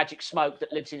that the magic smoke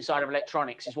that lives inside of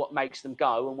electronics is what makes them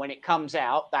go. And when it comes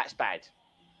out, that's bad.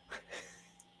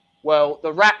 Well,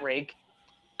 the rat rig,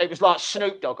 it was like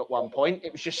Snoop Dogg at one point.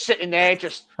 It was just sitting there,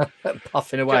 just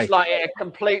puffing away, just like it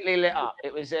completely lit up.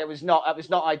 It was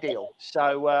not ideal.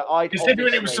 So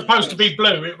considering it was supposed to be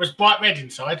blue, it was bright red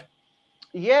inside.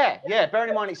 Yeah. Bearing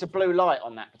in mind it's a blue light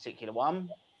on that particular one.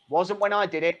 Wasn't when I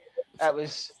did it. It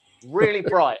was really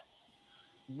bright,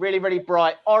 really, really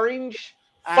bright orange,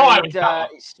 and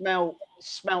it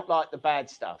smelled like the bad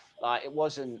stuff. Like it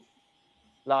wasn't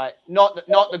like not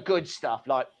the good stuff.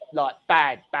 Like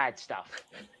bad stuff.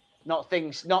 Not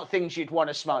things you'd want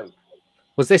to smoke.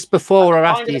 Was this before or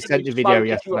after you sent the video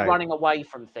yesterday? If you were running away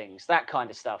from things, that kind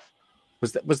of stuff.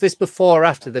 Was this before or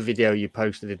after the video you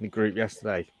posted in the group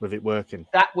yesterday with it working?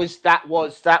 That was it.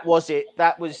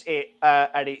 That was it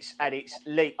at its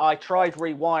leak. I tried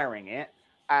rewiring it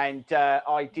and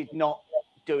I did not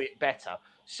do it better.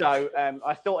 So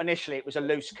I thought initially it was a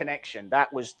loose connection.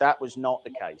 That was not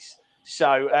the case.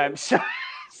 So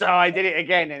so I did it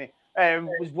again, and it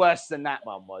was worse than that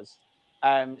one was.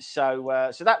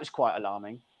 So that was quite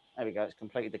alarming. There we go. It's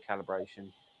completed the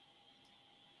calibration.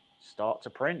 Start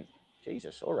to print.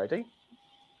 Jesus, already.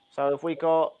 So have we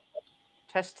got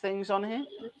test things on here?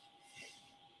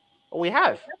 Oh, we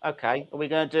have. Okay. Are we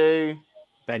going to do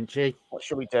Benchy? What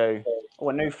should we do? Oh,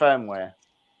 a new firmware.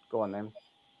 Go on then.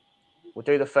 We'll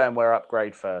do the firmware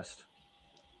upgrade first.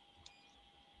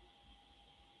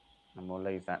 And we'll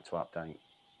leave that to update.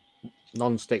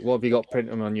 Non-stick. What have you got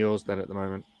printing on yours then at the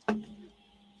moment?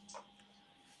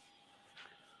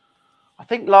 I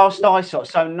think last I saw,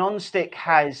 so non-stick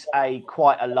has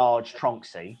quite a large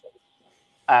Tronxy.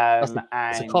 It's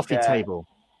a coffee table.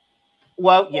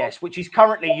 Well, yes, which he's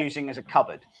currently using as a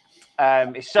cupboard.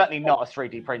 It's certainly not a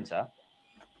 3D printer.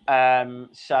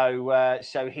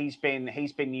 So he's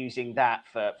been using that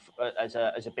as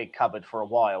a big cupboard for a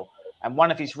while. And one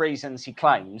of his reasons he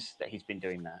claims that he's been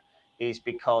doing that is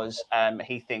because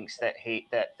he thinks that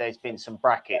there's been some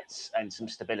brackets and some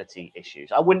stability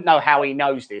issues. I wouldn't know how he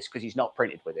knows this because he's not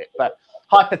printed with it, but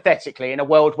hypothetically, in a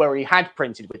world where he had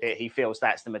printed with it, he feels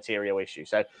that's the material issue.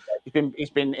 So he's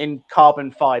been in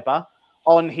carbon fiber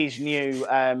on his new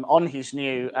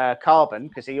carbon,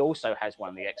 because he also has one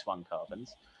of the X1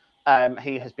 carbons.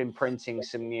 He has been printing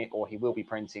some new, or he will be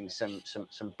printing some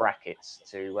brackets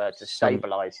to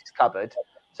stabilize his cupboard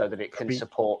so that it can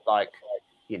support, like,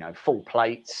 you know, full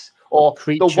plates, or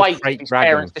the weight of his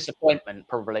parents' disappointment.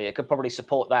 Probably it could probably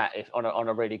support that if on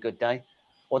a really good day,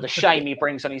 or the shame he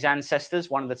brings on his ancestors.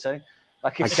 One of the two.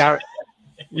 Like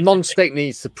non-stick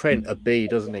needs to print a B,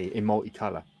 doesn't he, in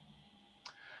multicolor?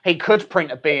 He could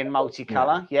print a B in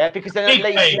multicolor, yeah, because then at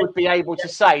least he would be able to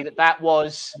say that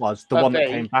was the one that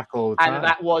came back all the time, and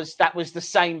that was the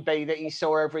same B that he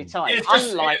saw every time.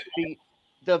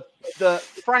 the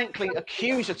frankly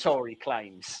accusatory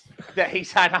claims that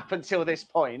he's had up until this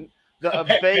point that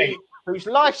a bee whose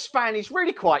lifespan is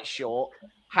really quite short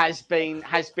has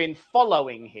been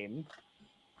following him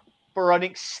for an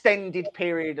extended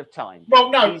period of time. Well,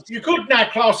 no, you could now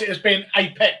class it as being a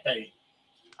pet bee.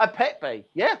 A pet bee,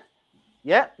 yeah.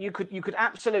 Yeah, you could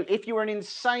absolutely, if you were an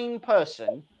insane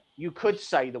person, you could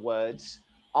say the words,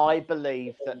 I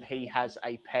believe that he has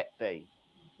a pet bee.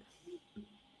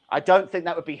 I don't think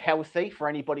that would be healthy for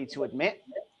anybody to admit.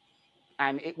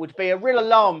 And it would be a real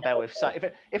alarm bell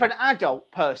if an adult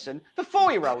person, the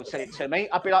 4-year-old said it to me,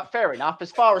 I'd be like, fair enough.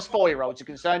 As far as 4-year-olds are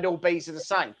concerned, all bees are the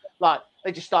same. Like,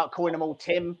 they just start calling them all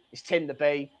Tim. It's Tim the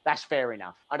bee. That's fair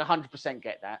enough. I'd 100%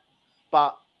 get that.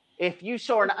 But if you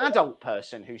saw an adult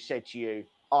person who said to you,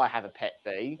 I have a pet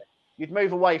bee, you'd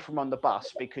move away from on the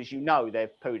bus because you know they've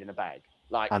pooed in a bag.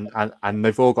 Like, and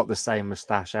they've all got the same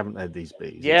moustache, haven't they, these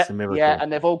bees? Yeah, it's a miracle. yeah,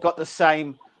 and they've all got the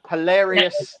same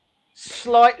hilarious,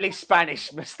 slightly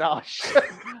Spanish moustache.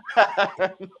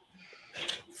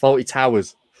 40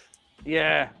 towers.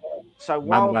 Yeah. So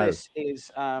while this is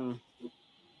oh,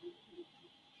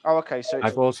 okay. So it's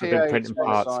I've also been printing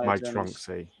parts of my and trunk,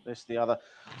 see. This the other.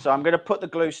 So I'm going to put the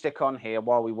glue stick on here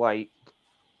while we wait.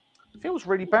 It feels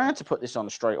really bad to put this on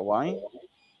straight away.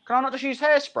 Can I not just use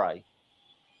hairspray?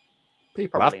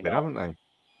 People Probably have been, not. haven't they?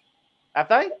 Have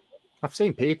they? I've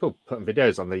seen people putting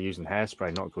videos on they're using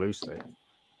hairspray, not glue stick.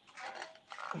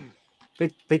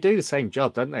 They do the same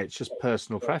job, don't they? It's just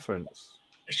personal preference.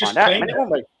 It's just Find out in a clean. minute,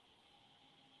 won't we?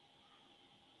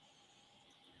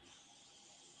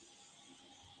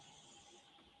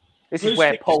 This is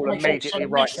where Paul immediately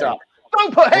writes up.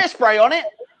 Don't put hairspray on it.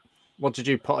 What did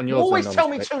you put on You yours? always then, tell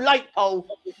me non-stick? too late, Paul.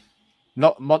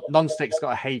 Non-stick's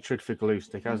got a hatred for glue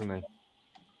stick, hasn't he?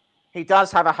 He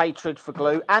does have a hatred for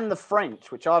glue and the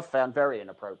French, which I've found very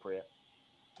inappropriate.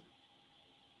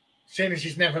 Seeing as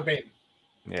he's never been.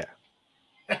 Yeah.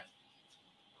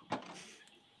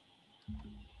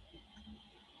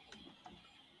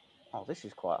 Oh, this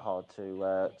is quite hard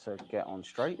to get on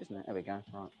straight, isn't it? There we go. Right.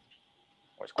 Well,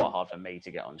 it's quite hard for me to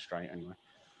get on straight anyway.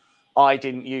 I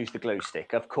didn't use the glue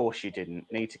stick. Of course you didn't.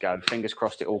 Need to go. Fingers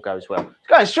crossed it all goes well. It's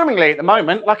going swimmingly at the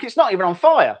moment, like it's not even on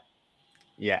fire.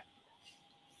 Yeah.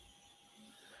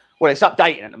 Well, it's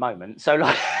updating at the moment, so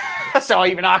like, so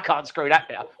even I can't screw that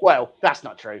bit up. Well, that's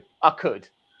not true. I could,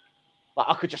 but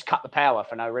I could just cut the power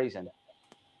for no reason.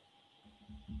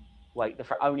 Wait,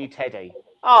 only Teddy.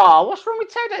 Oh, what's wrong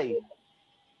with Teddy?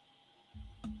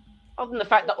 Other than the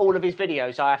fact that all of his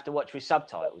videos I have to watch with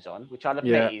subtitles on, which I'll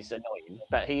admit is annoying,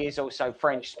 but he is also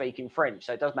speaking French,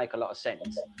 so it does make a lot of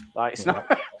sense. Like it's not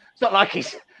like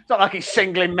he's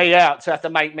singling me out to have to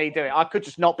make me do it. I could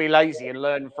just not be lazy and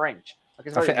learn French.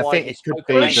 Like, I think it could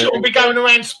be. Well, he shouldn't be going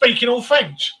around speaking all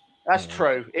French. That's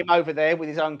true. Him over there with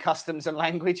his own customs and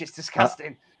language is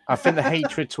disgusting. I think the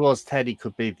hatred towards Teddy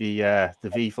could be the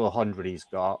V400 he's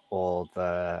got, or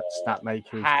the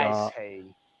Snapmaker he's got. Has he?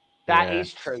 That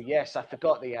is true. Yes, I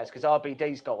forgot that he has, because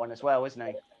RBD's got one as well, isn't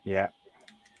he? Yeah.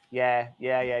 Yeah.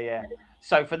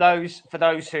 So for those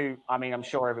who, I mean, I'm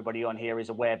sure everybody on here is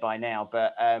aware by now,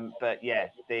 but yeah,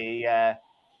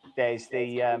 there's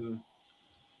the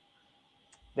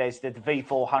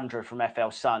V400 from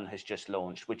FL Sun has just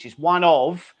launched, which is one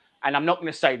of, and I'm not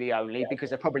going to say the only, because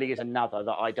there probably is another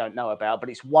that I don't know about, but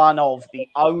it's one of the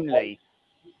only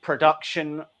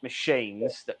production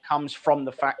machines that comes from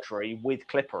the factory with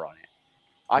clipper on it.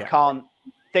 I can't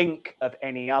think of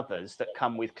any others that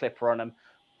come with clipper on them.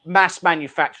 Mass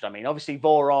manufactured. I mean, obviously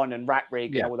Voron and Rat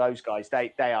Rig and all those guys,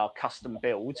 they are custom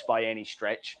builds by any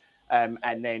stretch. And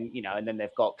then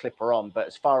they've got clipper on. But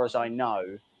as far as I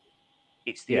know,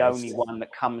 it's the only one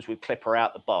that comes with clipper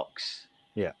out the box.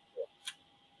 Yeah.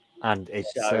 And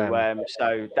it's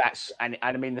so that's and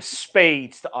I mean the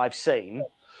speeds that I've seen,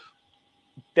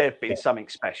 there've been something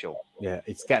special. Yeah,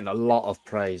 it's getting a lot of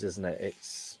praise, isn't it?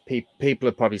 It's people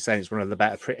are probably saying it's one of the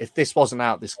better. If this wasn't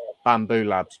out, this Bambu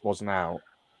Labs wasn't out,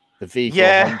 the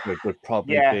V400 would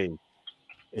probably be.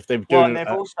 If they were doing, and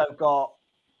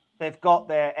they've got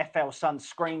their FL Sun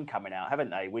screen coming out, haven't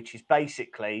they? Which is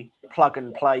basically plug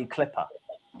and play clipper.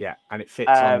 Yeah, and it fits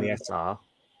on the SR.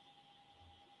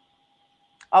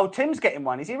 Oh, Tim's getting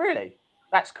one. Is he really?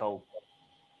 That's cool.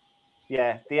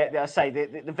 Yeah, I say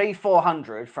the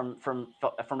V400 from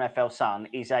FL Sun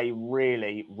is a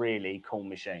really, really cool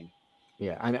machine.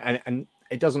 Yeah, and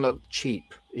it doesn't look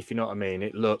cheap, if you know what I mean.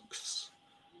 It looks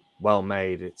well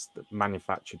made. It's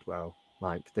manufactured well.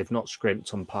 Like they've not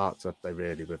scrimped on parts, have they?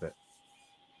 Really with it.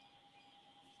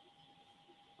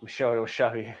 I'm sure he'll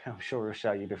show you. I'm sure he'll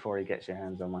show you before he gets your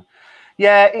hands on one.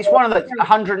 Yeah, it's one of the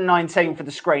 119 for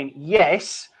the screen.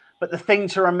 Yes, But the thing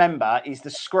to remember is the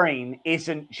screen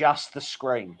isn't just the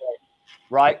screen,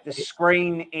 right? The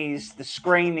screen is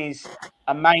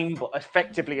a main board,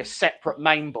 effectively a separate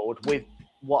main board with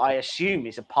what I assume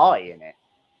is a Pi in it.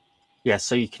 Yeah,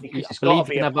 so you can. Because I it's got believe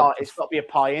to you be can a have Pi. up to It's got to be a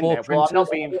Pi in 4 there. Well, I'm not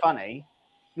printers. being funny.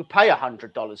 You'll pay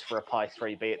 $100 for a Pi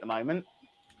 3B at the moment.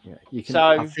 Yeah, you can. So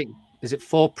I think is it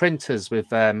 4 printers with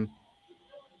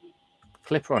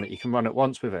clipper on it? You can run at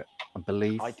once with it, I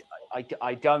believe.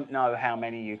 I don't know how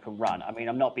many you can run. I mean,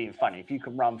 I'm not being funny. If you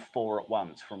can run 4 at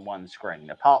once from one screen,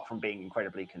 apart from being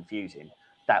incredibly confusing,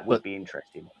 that would be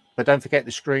interesting. But don't forget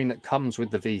the screen that comes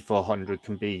with the V400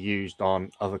 can be used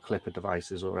on other clipper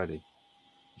devices already.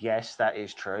 Yes, that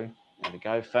is true. There we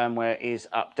go. Firmware is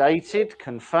updated.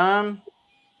 Confirm.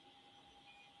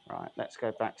 Right, let's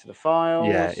go back to the files.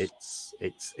 Yeah,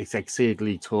 it's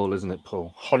exceedingly tall, isn't it,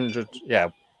 Paul? 100, yeah,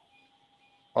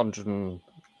 1,100.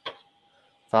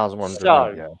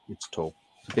 So, yeah, it's tall.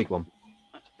 It's a big one.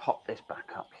 Let's pop this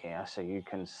back up here so you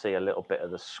can see a little bit of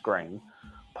the screen.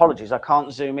 Apologies, I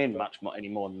can't zoom in much more any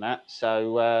more than that.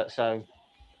 So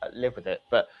live with it.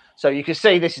 But so you can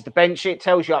see this is the bench. It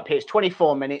tells you up here it's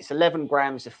 24 minutes, 11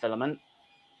 grams of filament.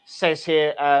 Says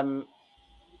here,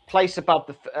 place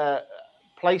above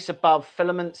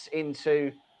filaments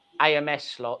into AMS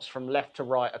slots from left to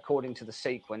right according to the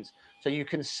sequence. So you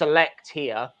can select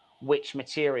here which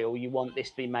material you want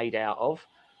this to be made out of.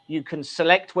 You can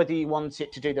select whether you want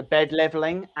it to do the bed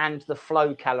leveling and the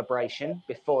flow calibration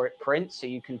before it prints. So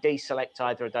you can deselect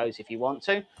either of those if you want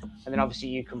to. And then obviously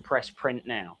you can press print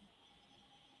now.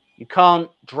 You can't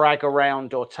drag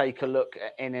around or take a look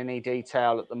in any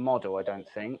detail at the model, I don't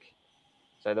think.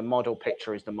 So the model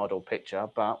picture is the model picture,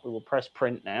 but we will press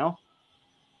print now.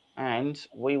 And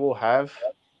we will have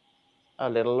a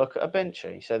little look at a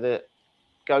benchy. So that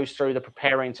goes through the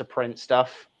preparing to print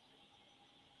stuff.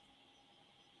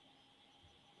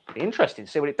 Be interesting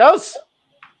to see what it does.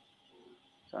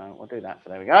 So we'll do that.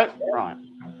 There we go. Right.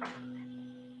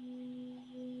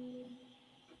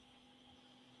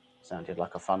 Sounded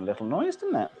like a fun little noise,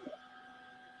 didn't it?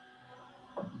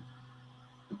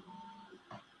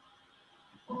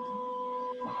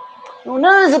 Oh no,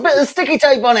 there's a bit of sticky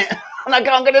tape on it, and I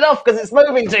can't get it off because it's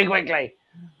moving too quickly.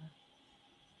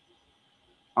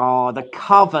 Oh, the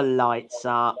cover lights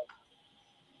up.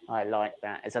 I like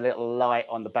that. There's a little light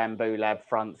on the Bambu Lab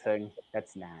front thing.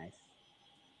 That's nice.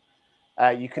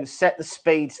 You can set the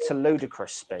speeds to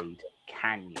ludicrous speed.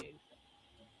 Can you?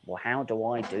 Well, how do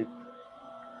I do?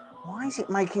 Why is it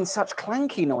making such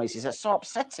clanky noises? That's so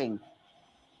upsetting.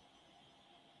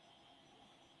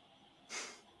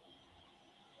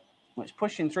 Well, it's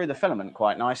pushing through the filament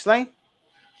quite nicely.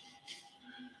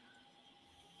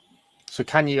 So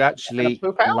can you actually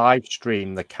live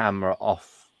stream the camera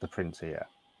off the printer here?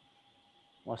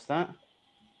 What's that?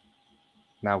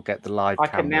 Now get the live I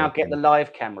camera can now working. get the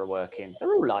live camera working. They're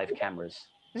all live cameras.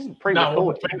 This isn't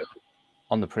pre-recorded. No,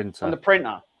 on the printer. On the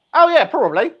printer. Oh, yeah,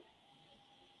 probably.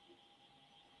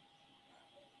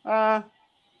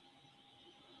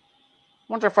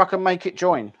 Wonder if I can make it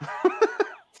join.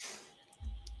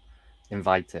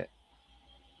 Invite it.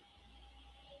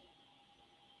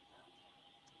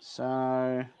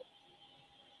 So...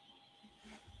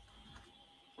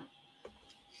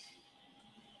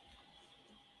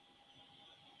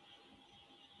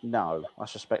 No, I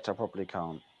suspect I probably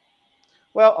can't.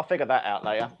 Well, I'll figure that out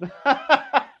later.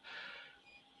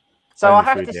 So I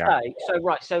have to say,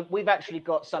 so we've actually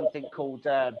got something called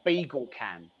Beagle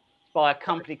Cam by a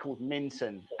company called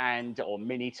Minton or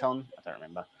Miniton, I don't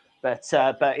remember, but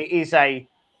it is a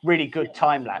really good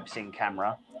time lapsing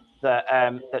camera that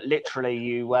that literally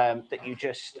you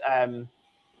just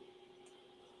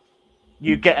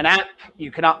you get an app,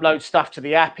 you can upload stuff to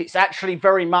the app. It's actually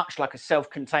very much like a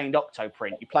self-contained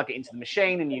octoprint. You plug it into the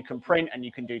machine and you can print and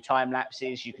you can do time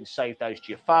lapses. You can save those to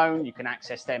your phone. You can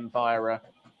access them via a...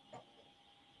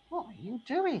 What are you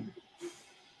doing?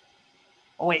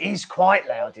 Oh, it is quite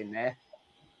loud in there.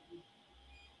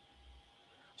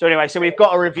 So anyway, so we've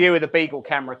got a review of the Beagle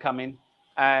camera coming.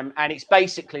 And it's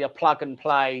basically a plug and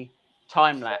play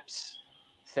time-lapse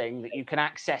thing that you can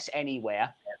access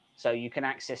anywhere. So you can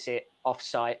access it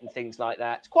off-site and things like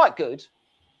that. It's quite good.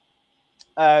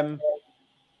 But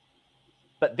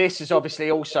this has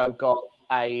obviously also got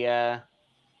a...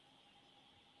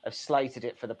 I've slated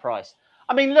it for the price.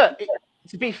 I mean, look,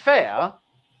 to be fair,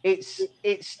 it's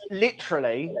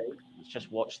literally... Let's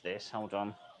just watch this. Hold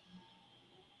on.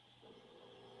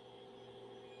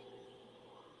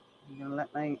 You gonna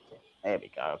let me? There we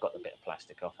go. I've got the bit of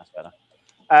plastic off. That's better.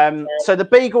 So the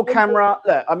Beagle camera,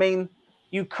 look, I mean,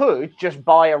 you could just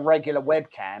buy a regular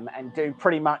webcam and do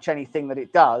pretty much anything that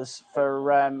it does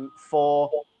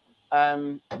for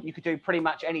you could do pretty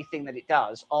much anything that it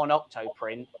does on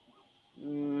Octoprint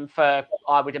for,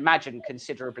 I would imagine,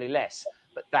 considerably less.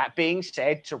 But that being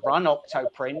said, to run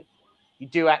Octoprint, you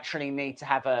do actually need to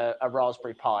have a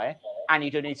Raspberry Pi, and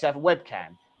you do need to have a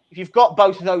webcam. If you've got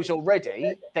both of those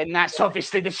already, then that's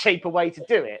obviously the cheaper way to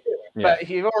do it. Yeah. But if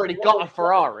you've already got a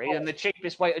Ferrari, and the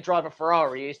cheapest way to drive a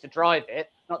Ferrari is to drive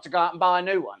it, not to go out and buy a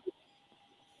new one.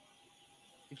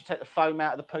 Did you take the foam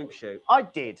out of the poop chute? I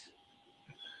did.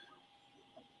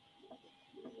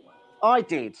 I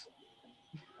did.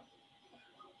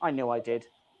 I knew I did.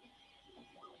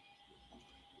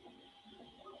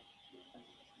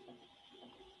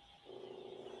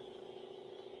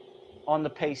 On the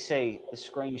PC, the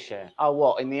screen share. Oh,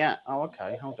 what? In the app? Oh,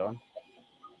 okay. Hold on.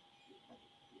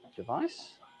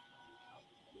 Device?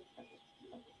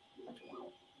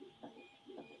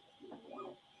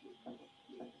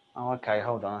 Oh, okay.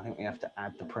 Hold on. I think we have to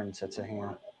add the printer to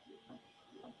here.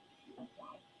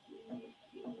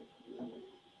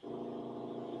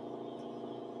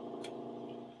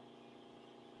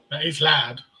 That is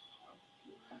loud.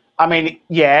 I mean,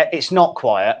 yeah, it's not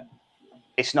quiet.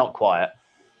 It's not quiet.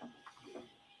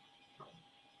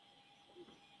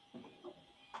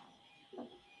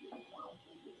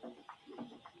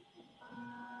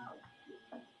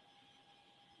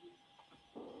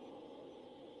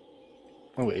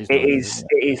 Oh, it is. It is.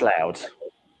 It is loud.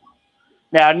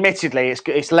 Now, admittedly,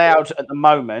 it's loud at the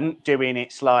moment, doing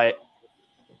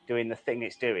the thing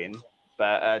it's doing.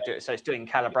 But so it's doing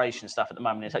calibration stuff at the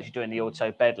moment. It's actually doing the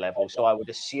auto bed level. So I would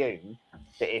assume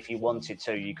that if you wanted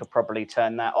to, you could probably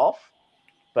turn that off.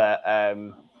 But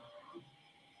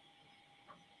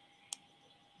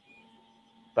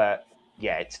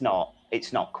yeah, it's not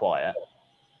quiet.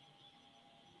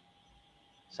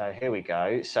 So here we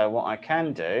go. So what I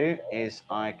can do is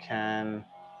I can.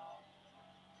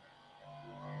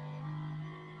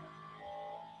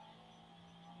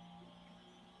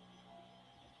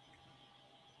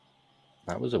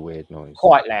 That was a weird noise.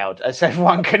 Quite loud, as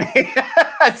everyone can hear.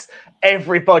 As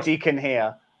everybody can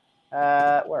hear.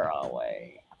 Where are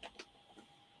we?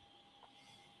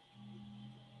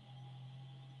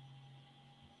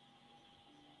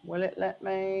 Will it let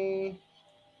me?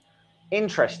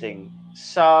 Interesting.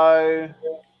 So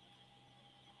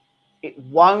it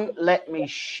won't let me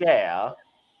share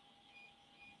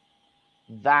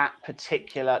that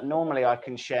particular. Normally I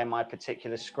can share my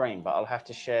particular screen, but I'll have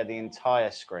to share the entire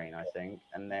screen, I think,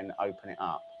 and then open it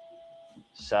up.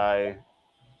 So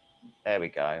there we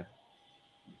go.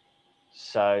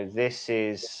 So this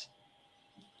is.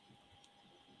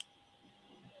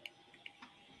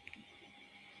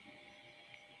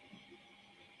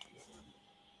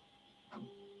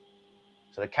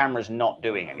 So the camera's not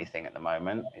doing anything at the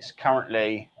moment. It's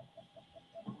currently.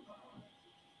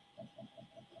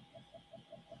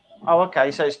 Oh,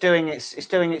 okay. So it's doing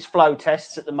its flow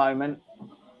tests at the moment.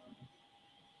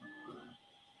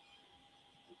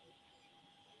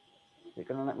 Is it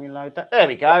going to let me load that? There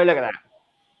we go. Look at that.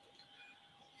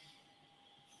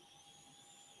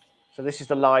 So this is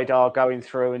the LiDAR going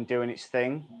through and doing its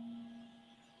thing.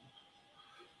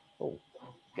 Oh,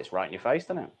 gets right in your face,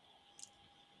 doesn't it?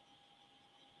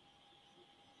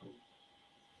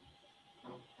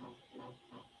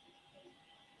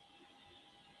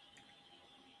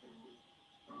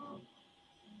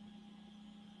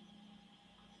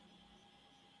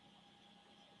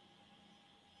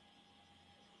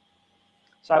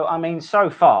 So, I mean, so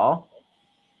far,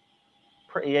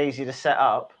 pretty easy to set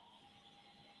up.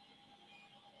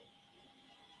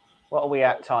 What are we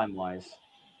at time-wise?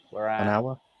 We're at An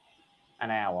hour.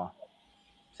 An hour.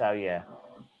 So, yeah.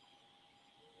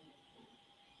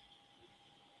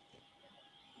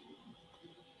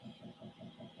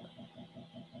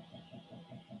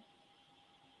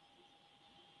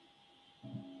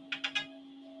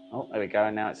 Oh, there we go.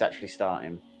 And now it's actually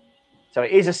starting. So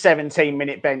it is a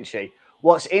 17-minute benchy.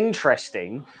 What's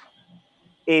interesting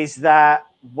is that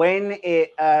when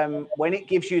it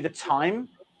gives you the time,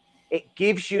 it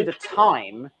gives you the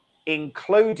time,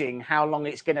 including how long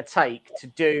it's going to take to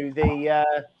do the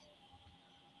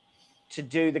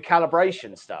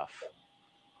calibration stuff,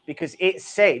 because it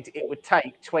said it would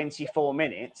take 24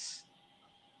 minutes,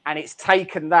 and it's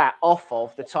taken that off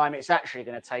of the time it's actually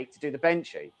going to take to do the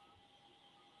benchy.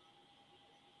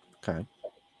 Okay.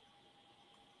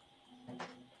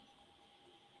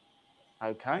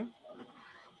 Okay.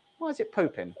 Why is it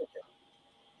pooping?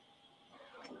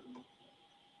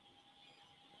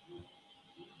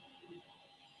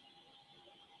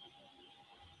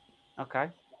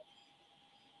 Okay.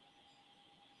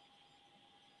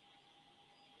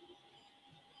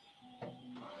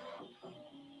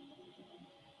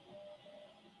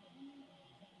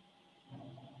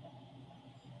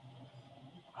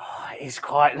 is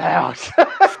quite loud.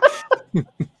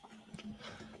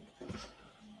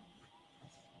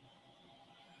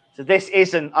 So this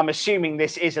isn't, I'm assuming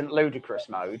this isn't ludicrous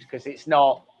mode because it's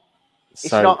not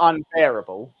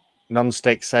unbearable.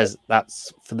 Non-stick says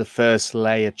that's for the first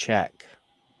layer check.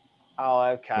 Oh,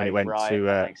 okay. When it went right, to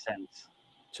that makes sense.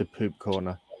 To poop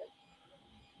corner.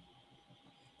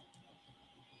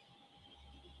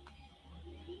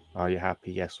 Are you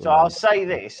happy? Yes or so no? I'll say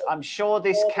this. I'm sure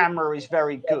this camera is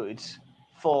very good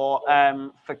for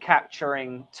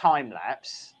capturing time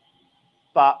lapse,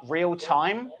 but real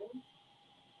time,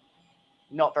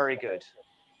 not very good.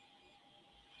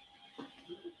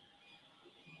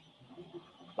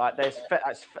 Like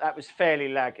that was fairly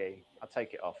laggy. I'll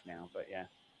take it off now, but yeah.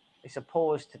 It's a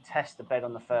pause to test the bed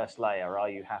on the first layer. Are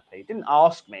you happy? It didn't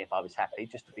ask me if I was happy,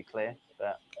 just to be clear.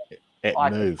 But it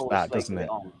moves that, doesn't it?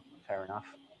 Fair enough.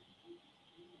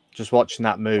 Just watching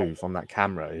that move on that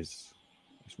camera is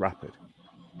rapid.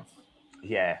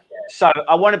 Yeah. So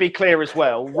I want to be clear as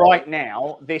well. Right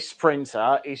now, this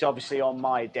printer is obviously on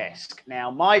my desk. Now,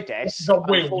 my desk,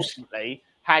 unfortunately,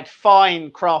 had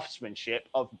fine craftsmanship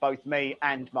of both me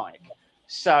and Mike.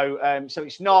 So, so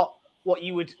it's not what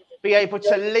you would be able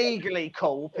to legally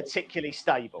call particularly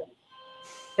stable.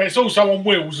 But it's also on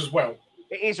wheels as well.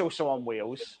 It is also on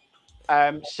wheels.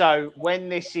 So when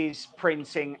this is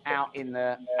printing out in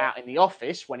the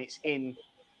office, when it's in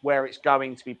where it's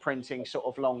going to be printing sort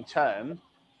of long term,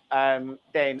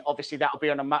 then obviously that'll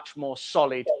be on a much more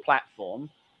solid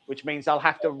platform, which means I'll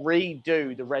have to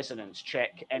redo the resonance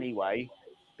check anyway,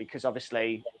 because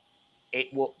obviously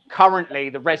it will currently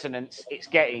the resonance it's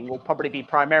getting will probably be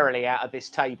primarily out of this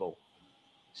table.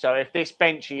 So if this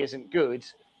benchy isn't good,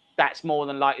 that's more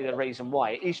than likely the reason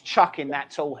why. It is chucking that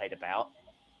tool head about.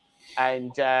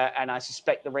 And I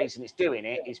suspect the reason it's doing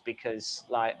it is because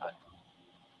like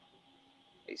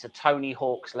it's a Tony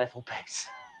Hawk's level base.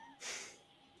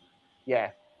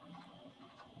 Yeah.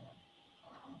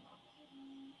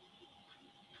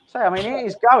 So I mean, it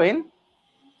is going,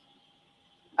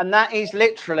 and that is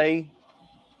literally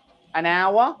an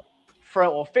hour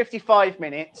or 55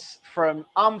 minutes from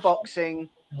unboxing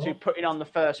to putting on the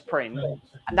first print,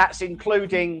 and that's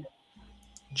including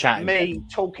chatting, me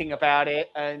talking about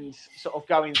it and sort of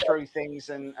going through things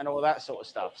and all that sort of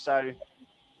stuff. So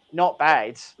not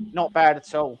bad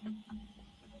at all.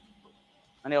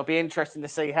 And it'll be interesting to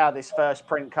see how this first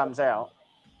print comes out.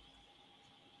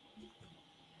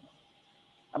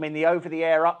 I mean, the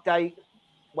over-the-air update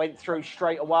went through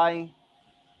straight away.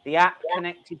 The app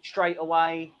connected straight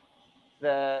away.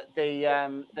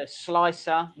 The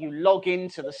slicer, you log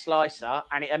into the slicer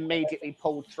and it immediately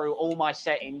pulled through all my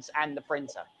settings and the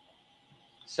printer.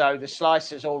 So the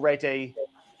slicer's already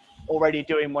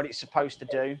doing what it's supposed to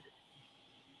do.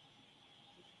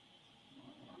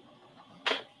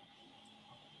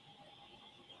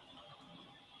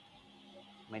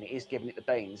 I mean, it is giving it the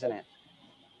beans, isn't it?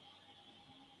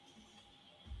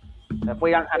 So if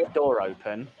we don't have the door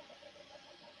open,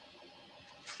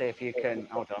 see if you can.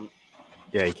 Hold on.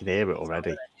 Yeah, you can hear it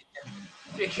already.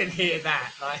 You can hear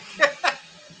that, like.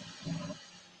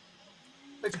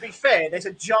 But to be fair, there's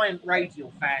a giant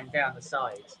radial fan down the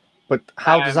side. But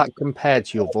how does that compare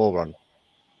to your Voron?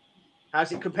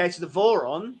 How's it compared to the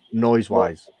Voron?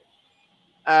 Noise-wise.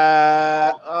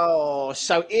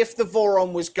 So if the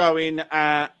Voron was going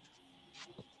at...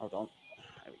 Hold on.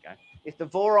 There we go. If the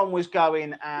Voron was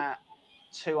going at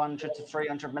 200 to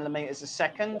 300 millimeters a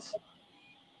second,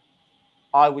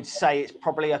 I would say it's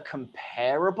probably a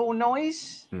comparable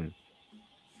noise.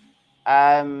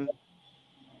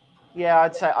 Yeah,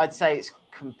 I'd say it's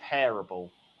comparable.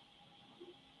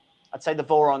 I'd say the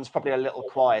Voron's probably a little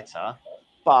quieter,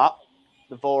 but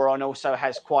the Voron also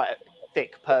has quite a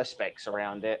thick perspex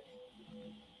around it.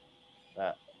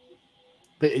 But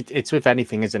it's with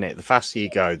anything, isn't it? The faster you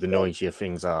go, the noisier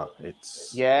things are.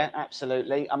 Yeah,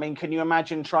 absolutely. I mean, can you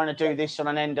imagine trying to do this on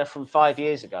an Ender from 5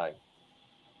 years ago?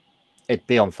 It'd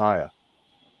be on fire.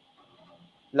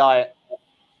 Like,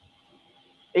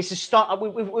 it's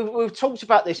we've talked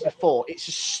about this before. It's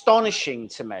astonishing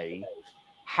to me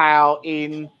how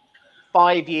in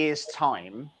 5 years'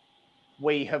 time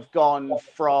we have gone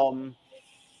from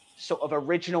sort of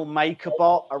original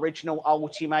MakerBot, original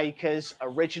Ultimakers,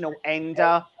 original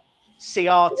Ender,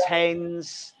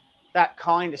 CR10s, that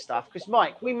kind of stuff. Because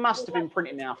Mike, we must have been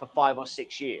printing now for 5 or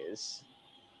 6 years.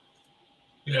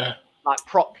 Yeah. Like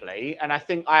properly, and I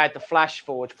think I had the Flash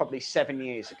Forge probably 7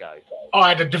 years ago. I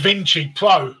had a Da Vinci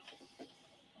Pro.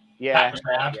 Yeah,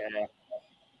 yeah,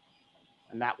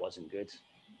 and that wasn't good.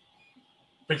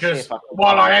 Because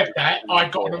while I had that, I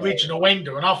got an original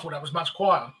Ender, and I thought that was much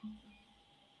quieter.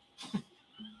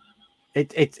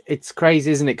 It's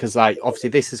crazy, isn't it? Because like obviously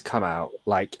this has come out.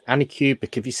 Like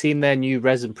Anycubic, have you seen their new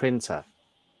resin printer?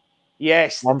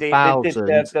 Yes,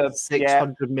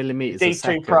 1,600 millimeters a D2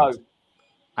 second, Pro.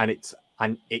 and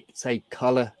it's a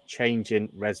color changing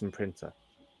resin printer.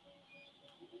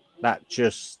 That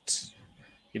just,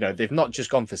 they've not just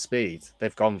gone for speed;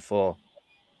 they've gone for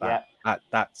that. Yeah.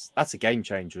 That's a game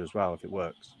changer as well if it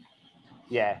works.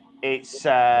 Yeah, it's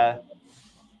and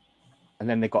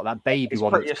then they've got that baby it's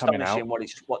one pretty that's coming out.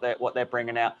 astonishing what they're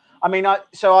bringing out. I mean,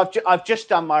 I've just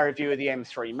done my review of the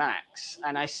M3 Max,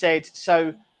 and I said,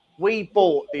 so we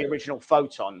bought the original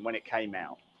Photon when it came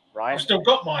out, right? I've still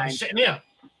got mine. It's sitting here.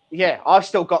 Yeah, I've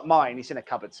still got mine. It's in a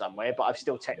cupboard somewhere, but I've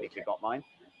still technically got mine.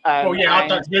 Well, yeah, I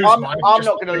don't use mine. I'm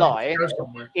not going to lie.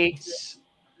 It's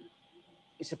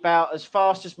about as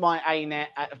fast as my ANET,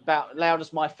 about loud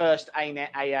as my first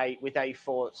ANET A8 with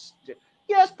A4.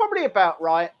 Yeah, it's probably about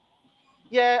right.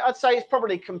 Yeah, I'd say it's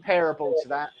probably comparable to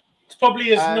that. It's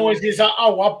probably as noisy as I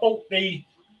bought the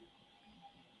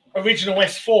original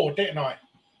S4, didn't I?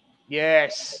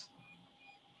 Yes.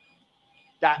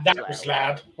 That was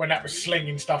loud when that was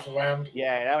slinging stuff around.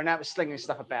 Yeah, when that was slinging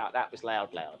stuff about, that was loud.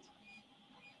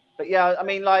 But yeah, I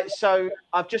mean, like, so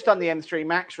I've just done the M3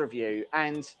 Max review,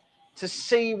 and to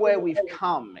see where we've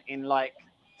come in like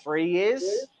 3 years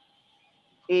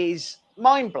is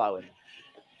mind-blowing.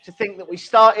 To think that we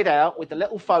started out with the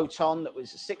little Photon that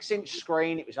was a 6-inch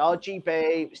screen, it was RGB,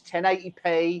 it was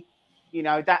 1080p,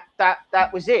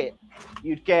 that was it.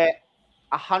 You'd get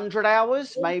 100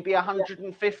 hours, maybe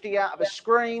 150 out of a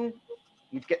screen.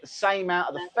 You'd get the same out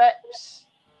of the FEPs.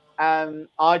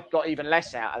 I'd got even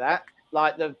less out of that.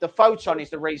 Like the Photon is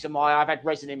the reason why I've had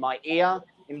resin in my ear,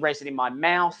 resin in my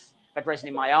mouth, I've had resin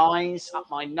in my eyes, up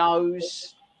my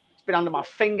nose. It's been under my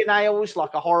fingernails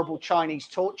like a horrible Chinese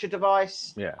torture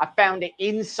device. Yeah. I found it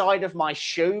inside of my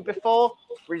shoe before.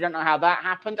 Really don't know how that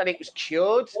happened. And it was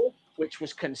cured, which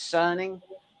was concerning.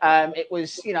 It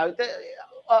was,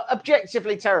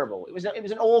 objectively terrible. It was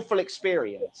an awful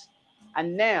experience.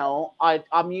 And now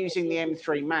I'm using the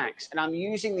M3 Max, and I'm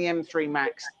using the M3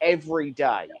 Max every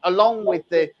day, along with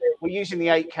we're using the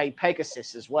 8K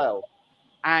Pegasus as well.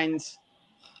 And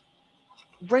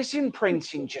resin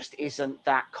printing just isn't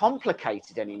that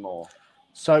complicated anymore.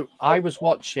 So I was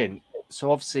watching.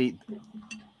 So obviously,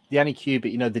 the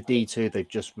Anycubic, the D2 they've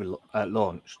just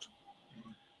launched.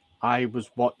 I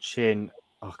was watching.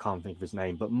 I can't think of his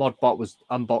name, but Modbot was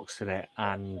unboxing it,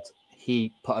 and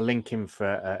he put a link in for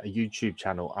a YouTube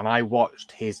channel, and I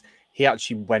watched his. He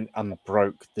actually went and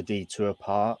broke the D2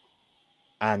 apart,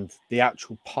 and the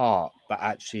actual part that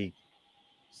actually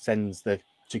sends to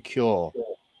cure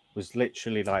was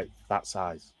literally like that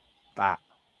size, and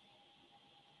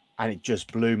it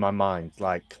just blew my mind.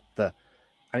 And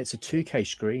it's a 2K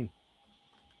screen.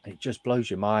 And it just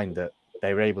blows your mind that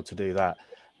they were able to do that.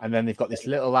 And then they've got this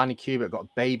little Anycubic, got a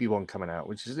baby one coming out,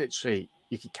 which is literally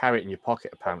you could carry it in your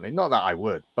pocket. Apparently, not that I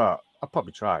would, but I'd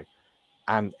probably try.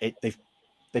 And they've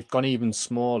gone even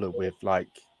smaller with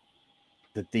like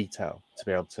the detail to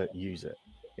be able to use it.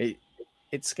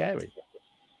 It's scary.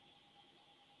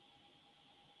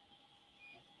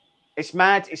 It's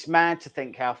mad to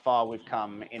think how far we've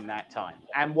come in that time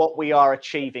and what we are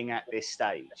achieving at this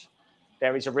stage.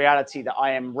 There is a reality that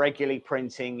I am regularly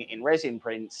printing in resin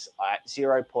prints at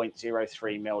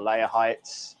 0.03 mil layer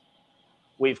heights.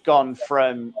 We've gone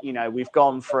from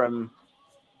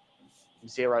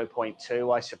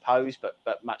 0.2, I suppose,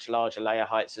 but much larger layer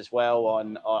heights as well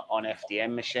on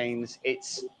FDM machines.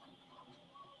 It's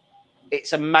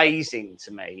amazing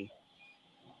to me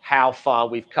how far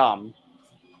we've come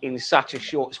in such a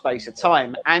short space of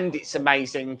time. And it's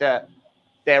amazing that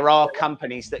there are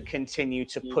companies that continue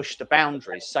to push the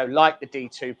boundaries. So like the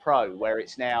D2 Pro, where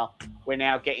we're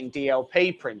now getting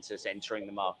DLP printers entering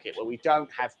the market, where we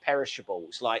don't have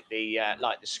perishables like the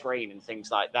screen and things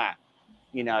like that.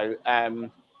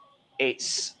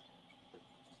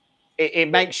 It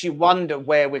makes you wonder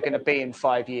where we're going to be in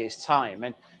 5 years' time.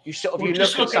 And you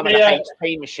look at some of the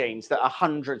HP machines that are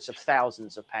hundreds of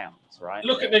thousands of pounds, right?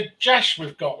 Look at the Jash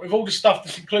we've got with all the stuff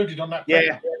that's included on that.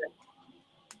 Yeah.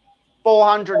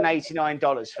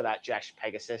 $489 for that Jash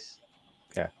Pegasus.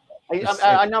 Yeah.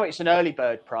 I know it's an early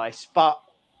bird price, but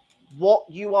what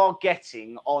you are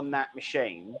getting on that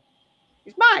machine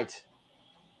is mad.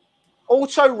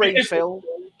 Auto refill.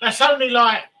 That's only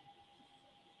like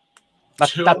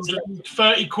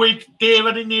 230 quid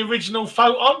dearer than the original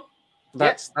Photon.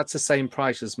 That's the same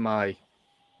price as my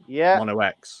Mono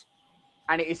X.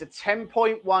 And it is a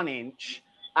 10.1 inch,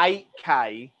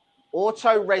 8K,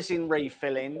 auto resin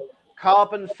refilling,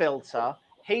 carbon filter,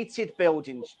 heated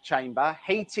building chamber,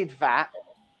 heated vat,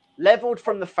 leveled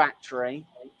from the factory,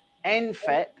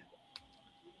 NFEP.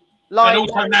 And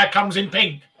also now comes in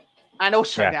pink. And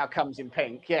also now comes in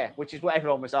pink, which is what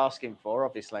everyone was asking for,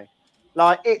 obviously.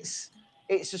 Like it's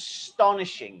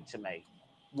astonishing to me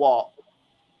where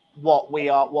we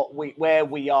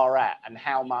are at, and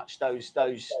how much those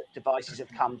devices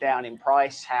have come down in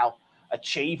price, how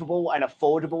achievable and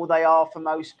affordable they are for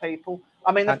most people.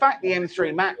 I mean, the fact the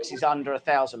M3 Max is under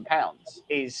 £1,000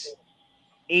 is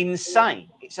insane.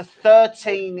 It's a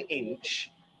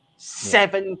 13-inch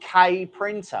 7K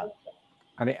printer.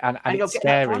 And it's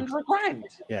scary. £100,000.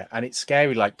 Yeah, and it's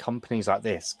scary. Like companies like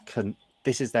this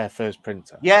this is their first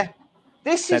printer. Yeah,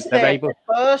 this is their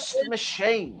first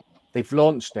machine. They've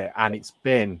launched it, and it's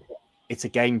a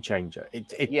game changer.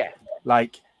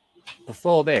 Like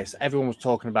before this, everyone was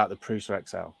talking about the Prusa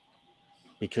XL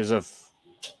because of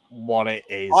what it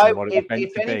is.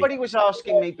 If anybody was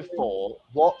asking me before,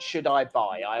 what should I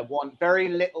buy? I want very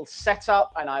little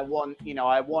setup, and I want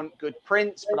good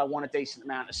prints, but I want a decent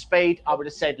amount of speed. I would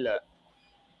have said, look,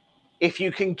 if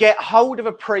you can get hold of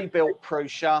a pre-built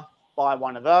Prusa, buy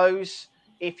one of those.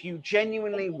 If you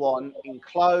genuinely want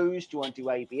enclosed, you want to do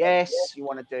ABS,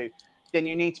 then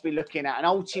you need to be looking at an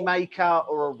Ultimaker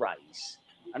or a Raise.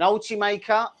 An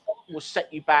Ultimaker will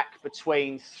set you back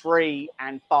between 3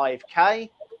 and 5K.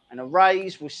 And a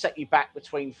Raise will set you back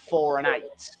between 4 and 8,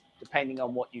 depending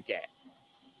on what you get.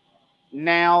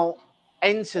 Now,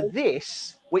 enter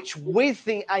this, which with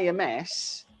the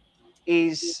AMS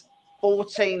is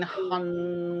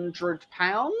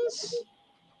 £1,400,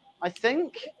 I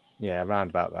think. Yeah,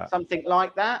 around about that. Something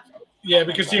like that. Yeah,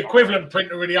 because the equivalent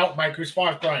printer with the Ultimaker is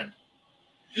 £5,000.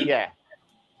 Yeah.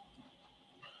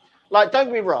 Like, don't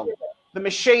get me wrong, the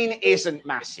machine isn't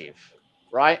massive.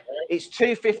 Right? It's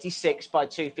 256 by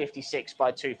 256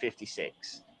 by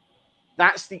 256.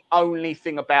 That's the only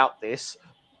thing about this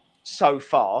so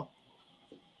far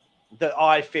that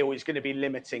I feel is going to be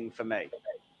limiting for me.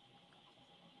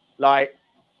 Paul, is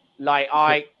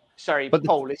it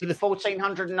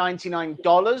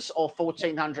 $1,499 or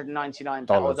 $1,499?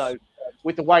 Although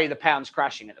with the way the pound's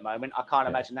crashing at the moment, I can't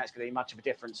imagine that's going to be much of a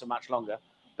difference for much longer.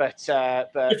 But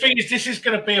the thing is, this is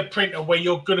going to be a printer where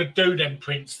you're going to do them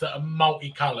prints that are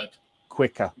multicolored,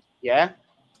 quicker. Yeah,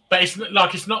 but it's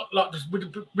not like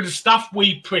with the stuff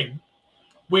we print,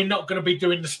 we're not going to be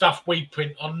doing the stuff we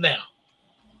print on now.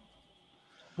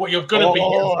 What you're going to be.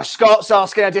 Scott's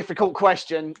asking a difficult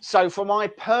question. So, for my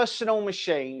personal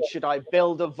machine, should I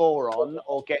build a Voron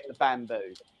or get the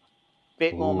Bambu?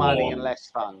 Bit more money and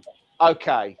less fun.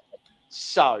 Okay,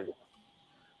 so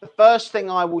the first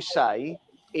thing I will say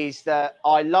is that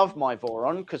I love my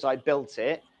Voron because I built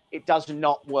it. It does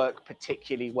not work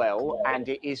particularly well, and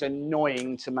it is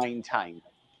annoying to maintain.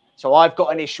 So I've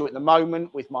got an issue at the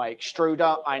moment with my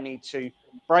extruder. I need to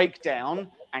break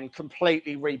down and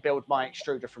completely rebuild my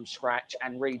extruder from scratch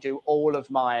and redo all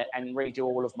of my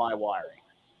wiring.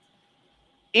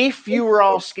 If you were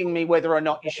asking me whether or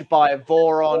not you should buy a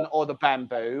Voron or the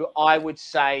Bambu, I would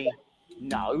say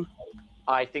no.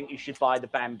 I think you should buy the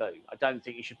Bambu. I don't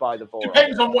think you should buy the Voron.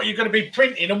 Depends on what you're going to be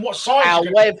printing and what size.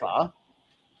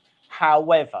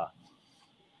 However,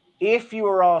 if you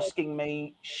were asking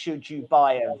me, should you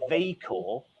buy a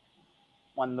V-Core,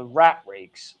 one of the rat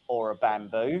rigs, or a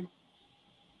Bambu,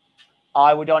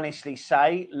 I would honestly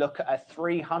say look at a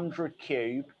 300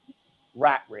 cube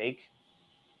rat rig,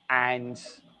 and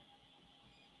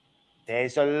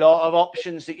there's a lot of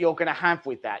options that you're going to have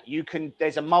with that.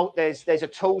 There's a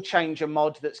tool changer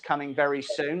mod that's coming very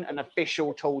soon, an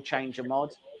official tool changer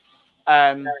mod.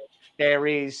 There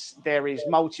is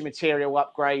multi-material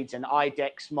upgrades and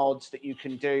IDEX mods that you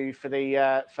can do for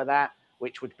that,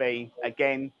 which would be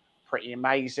again pretty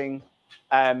amazing.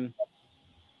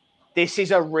 This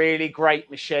is a really great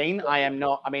machine. I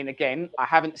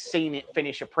haven't seen it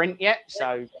finish a print yet,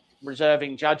 so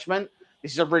reserving judgment.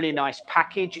 This is a really nice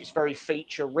package. It's very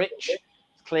feature rich.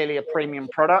 It's clearly a premium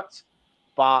product.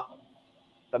 But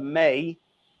for me,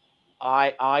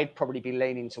 I'd probably be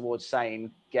leaning towards saying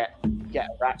get a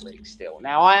rat rig still.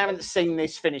 Now, I haven't seen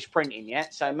this finished printing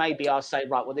yet, so maybe I'll say,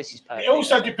 right, well, this is perfect. It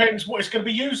also depends what it's going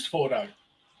to be used for, though.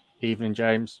 Evening,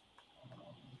 James.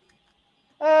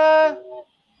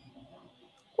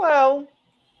 Well,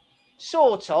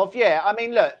 sort of, yeah. I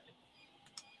mean, look,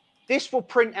 this will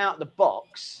print out the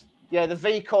box. Yeah, the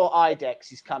V-Core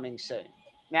IDEX is coming soon.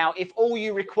 Now, if all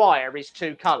you require is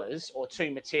 2 colors or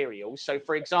 2 materials, so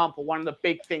for example, one of the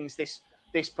big things this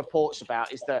purports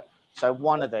about is that, so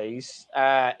one of these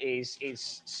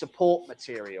is support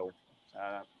material.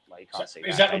 Well, you can't see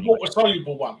is that the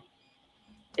water-soluble one?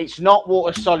 It's not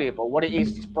water-soluble. What it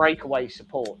is breakaway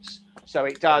supports. So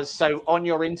it does. So on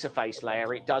your interface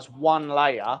layer, it does one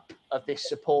layer of this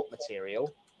support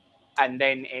material, and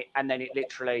then it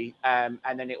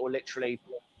will literally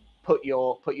put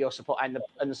your support, and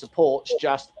the supports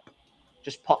just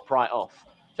pop right off.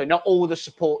 So not all the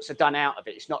supports are done out of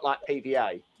it. It's not like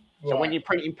PVA. So when you're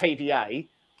printing PVA,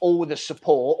 all the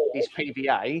support is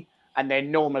PVA, and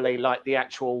then normally like the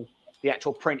actual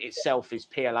print itself is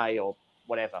PLA or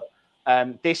whatever.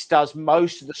 This does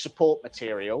most of the support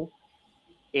material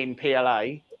in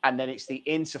PLA, and then it's the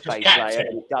interface layer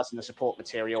that it does in the support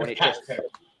material, and it just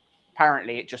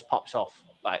apparently it just pops off.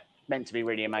 Like, meant to be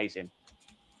really amazing.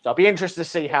 So I'll be interested to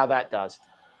see how that does.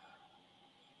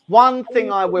 One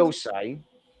thing I will say,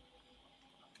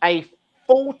 a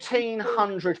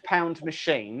 £1,400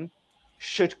 machine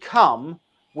should come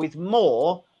with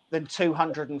more than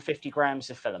 250 grams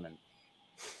of filament.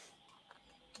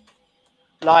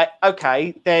 Like,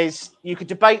 okay, you could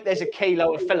debate there's a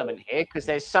kilo of filament here because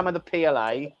there's some of the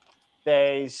PLA,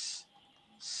 there's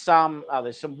some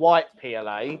white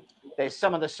PLA, there's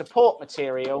some of the support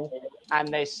material, and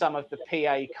there's some of the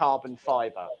PA carbon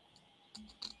fiber.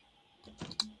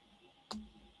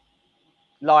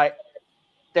 Like,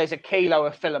 there's a kilo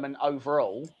of filament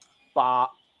overall, but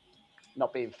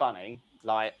not being funny,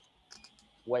 like,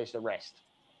 where's the rest?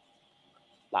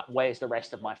 Like, where's the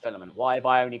rest of my filament? Why have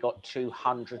I only got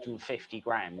 250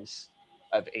 grams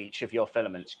of each of your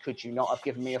filaments? Could you not have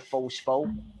given me a full spool?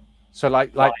 So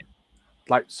like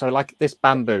this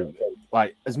bamboo,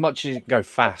 like, as much as you can go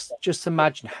fast, just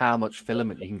imagine how much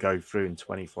filament you can go through in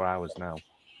 24 hours now.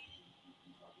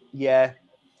 Yeah.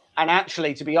 And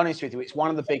actually, to be honest with you, it's one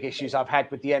of the big issues I've had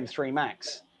with the M3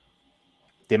 Max.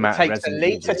 The amount it takes a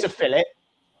litre to fill it.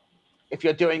 If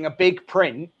you're doing a big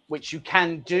print, which you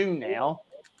can do now,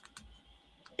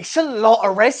 it's a lot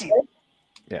of resin.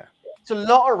 Yeah. It's a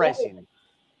lot of resin.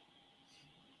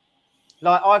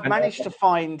 Like, I've managed to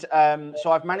find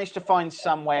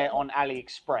somewhere on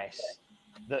AliExpress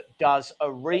that does a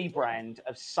rebrand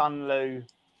of Sunlu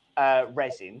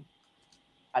resin,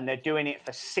 and they're doing it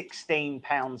for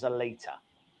 £16 a litre,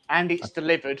 and it's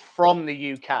delivered from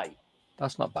the UK.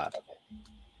 That's not bad.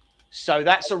 So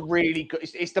that's a really good.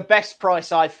 It's the best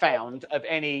price I've found of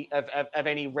any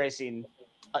resin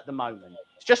at the moment.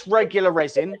 It's just regular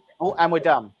resin, and we're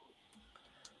done.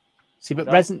 See, but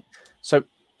resin. So,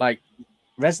 like,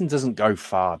 resin doesn't go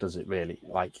far, does it? Really,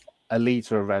 like a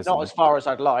litre of resin. Not as far as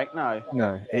I'd like. No.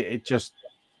 No, it just,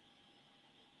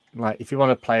 like, if you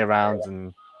want to play around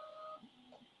and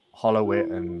hollow it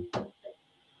and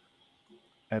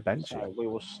bench it. We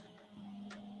will.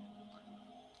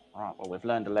 All right. Well, we've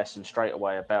learned a lesson straight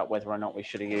away about whether or not we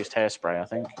should have used hairspray, I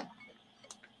think.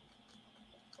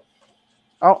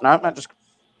 Oh no,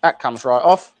 that comes right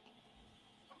off.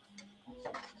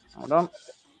 Hold on.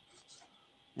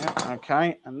 Yeah.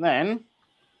 Okay. And then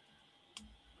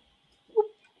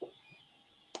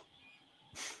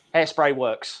hairspray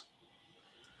works.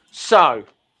 So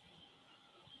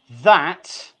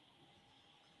that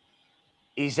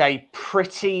is a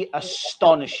pretty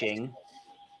astonishing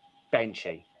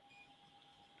benchy.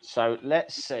 So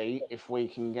let's see if we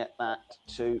can get that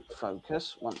to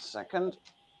focus. 1 second.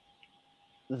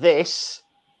 This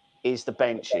is the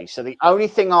benchy. So the only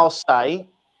thing I'll say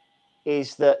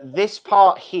is that this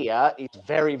part here is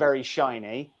very, very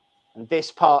shiny, and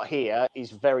this part here is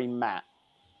very matte.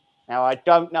 Now, I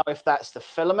don't know if that's the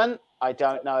filament. I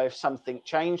don't know if something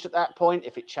changed at that point,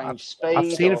 if it changed speed.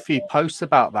 I've seen a few posts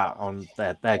about that on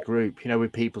their group, you know,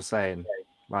 with people saying,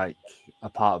 like, a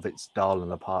part of it's dull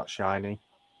and a part shiny.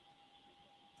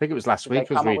 I think it was last week. Did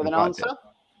they come up with an answer?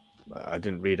 I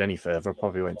didn't read any further. I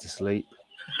probably went to sleep.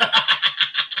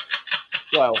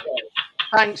 Well,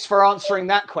 thanks for answering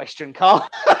that question, Carl.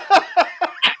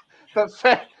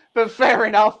 but fair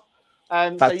enough.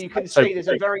 So you can see there's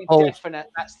a very definite,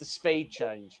 that's the speed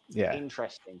change. Yeah.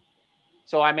 Interesting.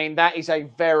 So, I mean, that is a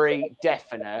very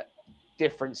definite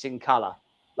difference in color.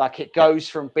 Like, it goes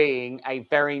from being a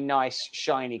very nice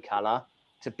shiny color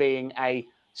to being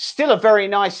still a very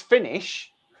nice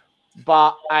finish,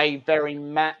 but a very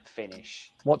matte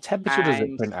finish. What temperature does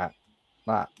it print at?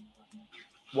 That.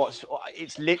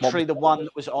 It's literally the one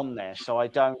that was on there. So I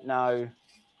don't know.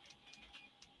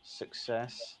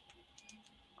 Success.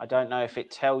 I don't know if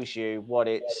it tells you what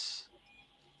it's.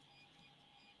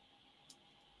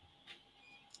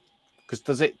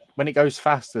 Because when it goes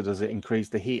faster, does it increase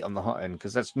the heat on the hot end?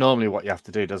 Because that's normally what you have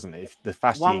to do, doesn't it? If the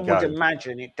faster you go. One would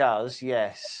imagine it does,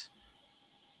 yes.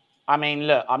 I mean,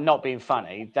 look, I'm not being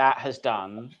funny. That has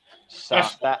done. So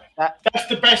that's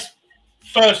the best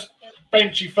first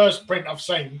print I've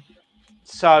seen.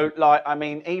 So, like, I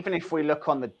mean, even if we look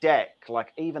on the deck,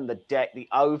 like even the deck, the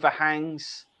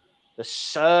overhangs, the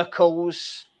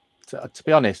circles. To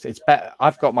be honest, it's better.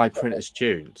 I've got my printers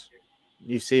tuned.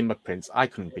 You've seen my prints. I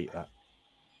couldn't beat that.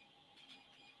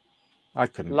 I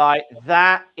couldn't. Like,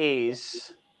 that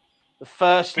is the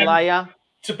first layer.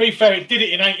 To be fair, it did it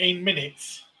in 18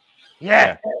 minutes.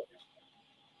 Yeah. I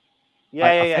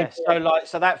Yeah.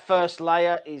 So that first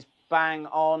layer is bang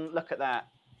on. Look at that.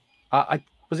 I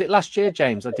was it last year,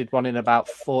 James? I did one in about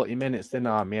 40 minutes, didn't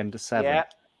I? Me end of 7. Yeah.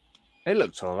 It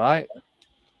looked all right,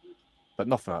 but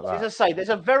nothing like that. As I say, there's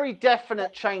a very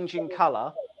definite change in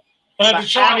colour. The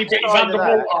shiny bit is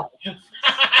underwater.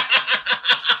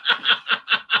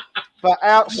 But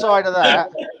outside of that,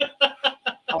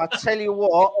 I tell you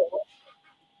what,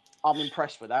 I'm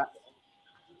impressed with that.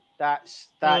 That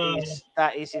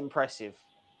is impressive.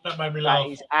 That made me laugh.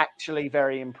 That is actually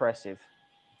very impressive.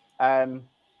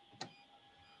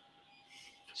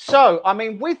 So, I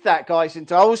mean, with that, guys and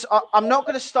dolls, I'm not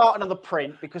going to start another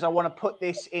print because I want to put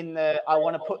this in the. I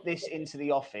want to put this into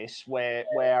the office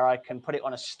where I can put it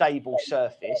on a stable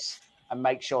surface and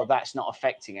make sure that's not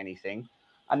affecting anything.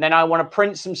 And then I want to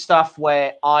print some stuff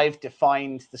where I've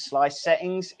defined the slice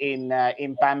settings in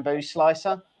Bambu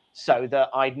Slicer, so that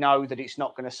I know that it's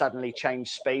not going to suddenly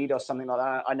change speed or something like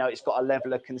that. I know it's got a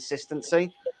level of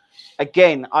consistency.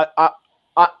 Again,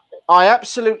 I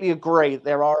absolutely agree.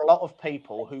 There are a lot of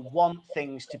people who want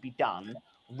things to be done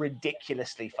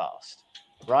ridiculously fast,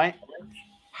 right?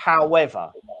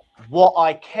 However, what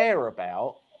I care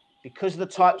about, because of the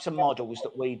types of models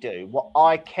that we do, what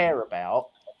I care about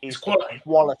is the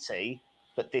quality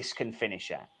that this can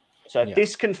finish at. So if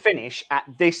this can finish at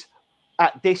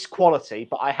this quality,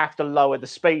 but I have to lower the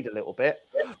speed a little bit,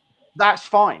 that's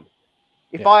fine.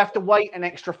 If I have to wait an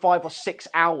extra 5 or 6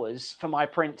 hours for my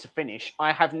print to finish,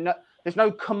 there's no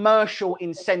commercial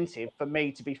incentive for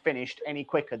me to be finished any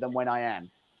quicker than when I am.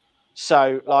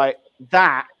 So, like,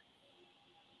 that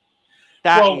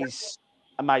is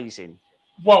amazing.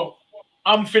 Well,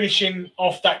 I'm finishing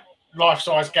off that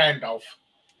life-size Gandalf.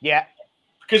 Yeah.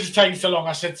 Because it's taking so long,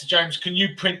 I said to James, can you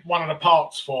print one of the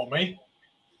parts for me?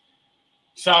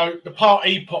 So the part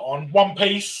he put on, one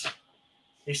piece,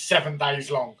 is 7 days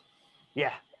long.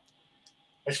 Yeah.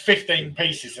 There's 15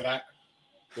 pieces of that.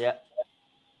 Yeah.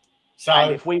 So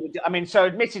and if we, I mean, so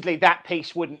admittedly, that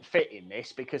piece wouldn't fit in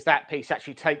this because that piece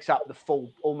actually takes up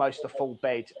almost the full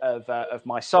bed of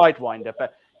my Sidewinder.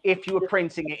 But if you were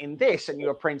printing it in this and you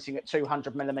were printing at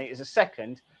 200 millimeters a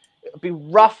second, it would be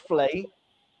roughly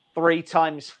 3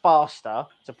 times faster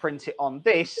to print it on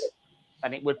this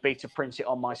than it would be to print it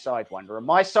on my Sidewinder. And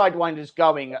my Sidewinder's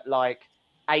going at like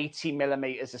 80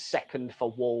 millimeters a second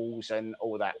for walls and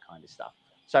all that kind of stuff.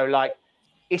 So, like,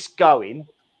 it's going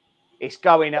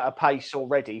at a pace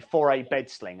already for a bed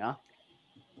slinger.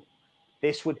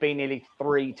 This would be nearly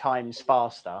 3 times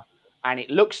faster. And it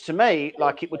looks to me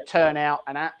like it would turn out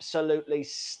an absolutely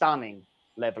stunning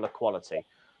level of quality.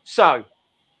 So,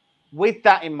 with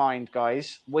that in mind,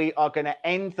 guys, we are going to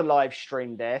end the live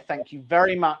stream there. Thank you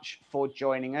very much for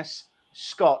joining us.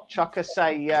 Scott, chuck us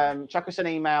an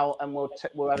email and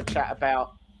we'll have a chat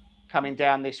about coming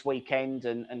down this weekend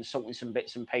and sorting some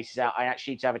bits and pieces out. I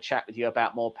actually need to have a chat with you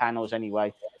about more panels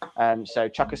anyway. So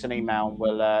chuck us an email and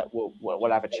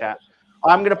we'll have a chat.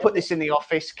 I'm going to put this in the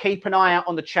office. Keep an eye out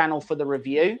on the channel for the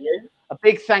review. A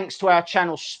big thanks to our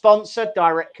channel sponsor,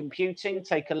 Direct Computing.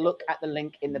 Take a look at the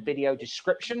link in the video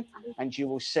description and you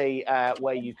will see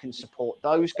where you can support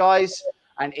those guys.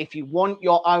 And if you want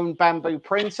your own Bambu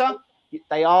printer,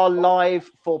 they are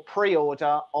live for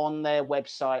pre-order on their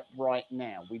website right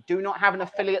now. We do not have an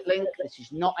affiliate link. This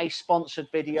is not a sponsored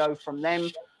video from them.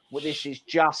 Well, this is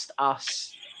just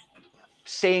us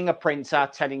seeing a printer,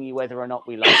 telling you whether or not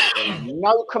we like it. There is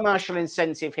no commercial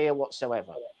incentive here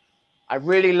whatsoever. I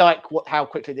really like how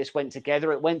quickly this went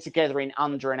together. It went together in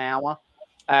under an hour,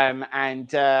 and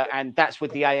that's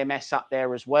with the AMS up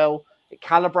there as well. It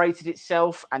calibrated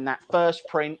itself, and that first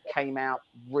print came out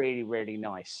really, really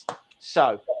nice.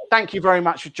 So, thank you very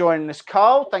much for joining us,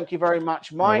 Carl. Thank you very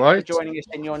much, Mike, for joining us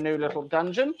in your new little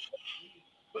dungeon.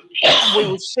 We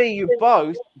will see you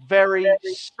both very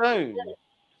soon.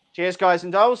 Cheers, guys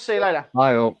and dolls. See you later.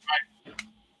 Bye all.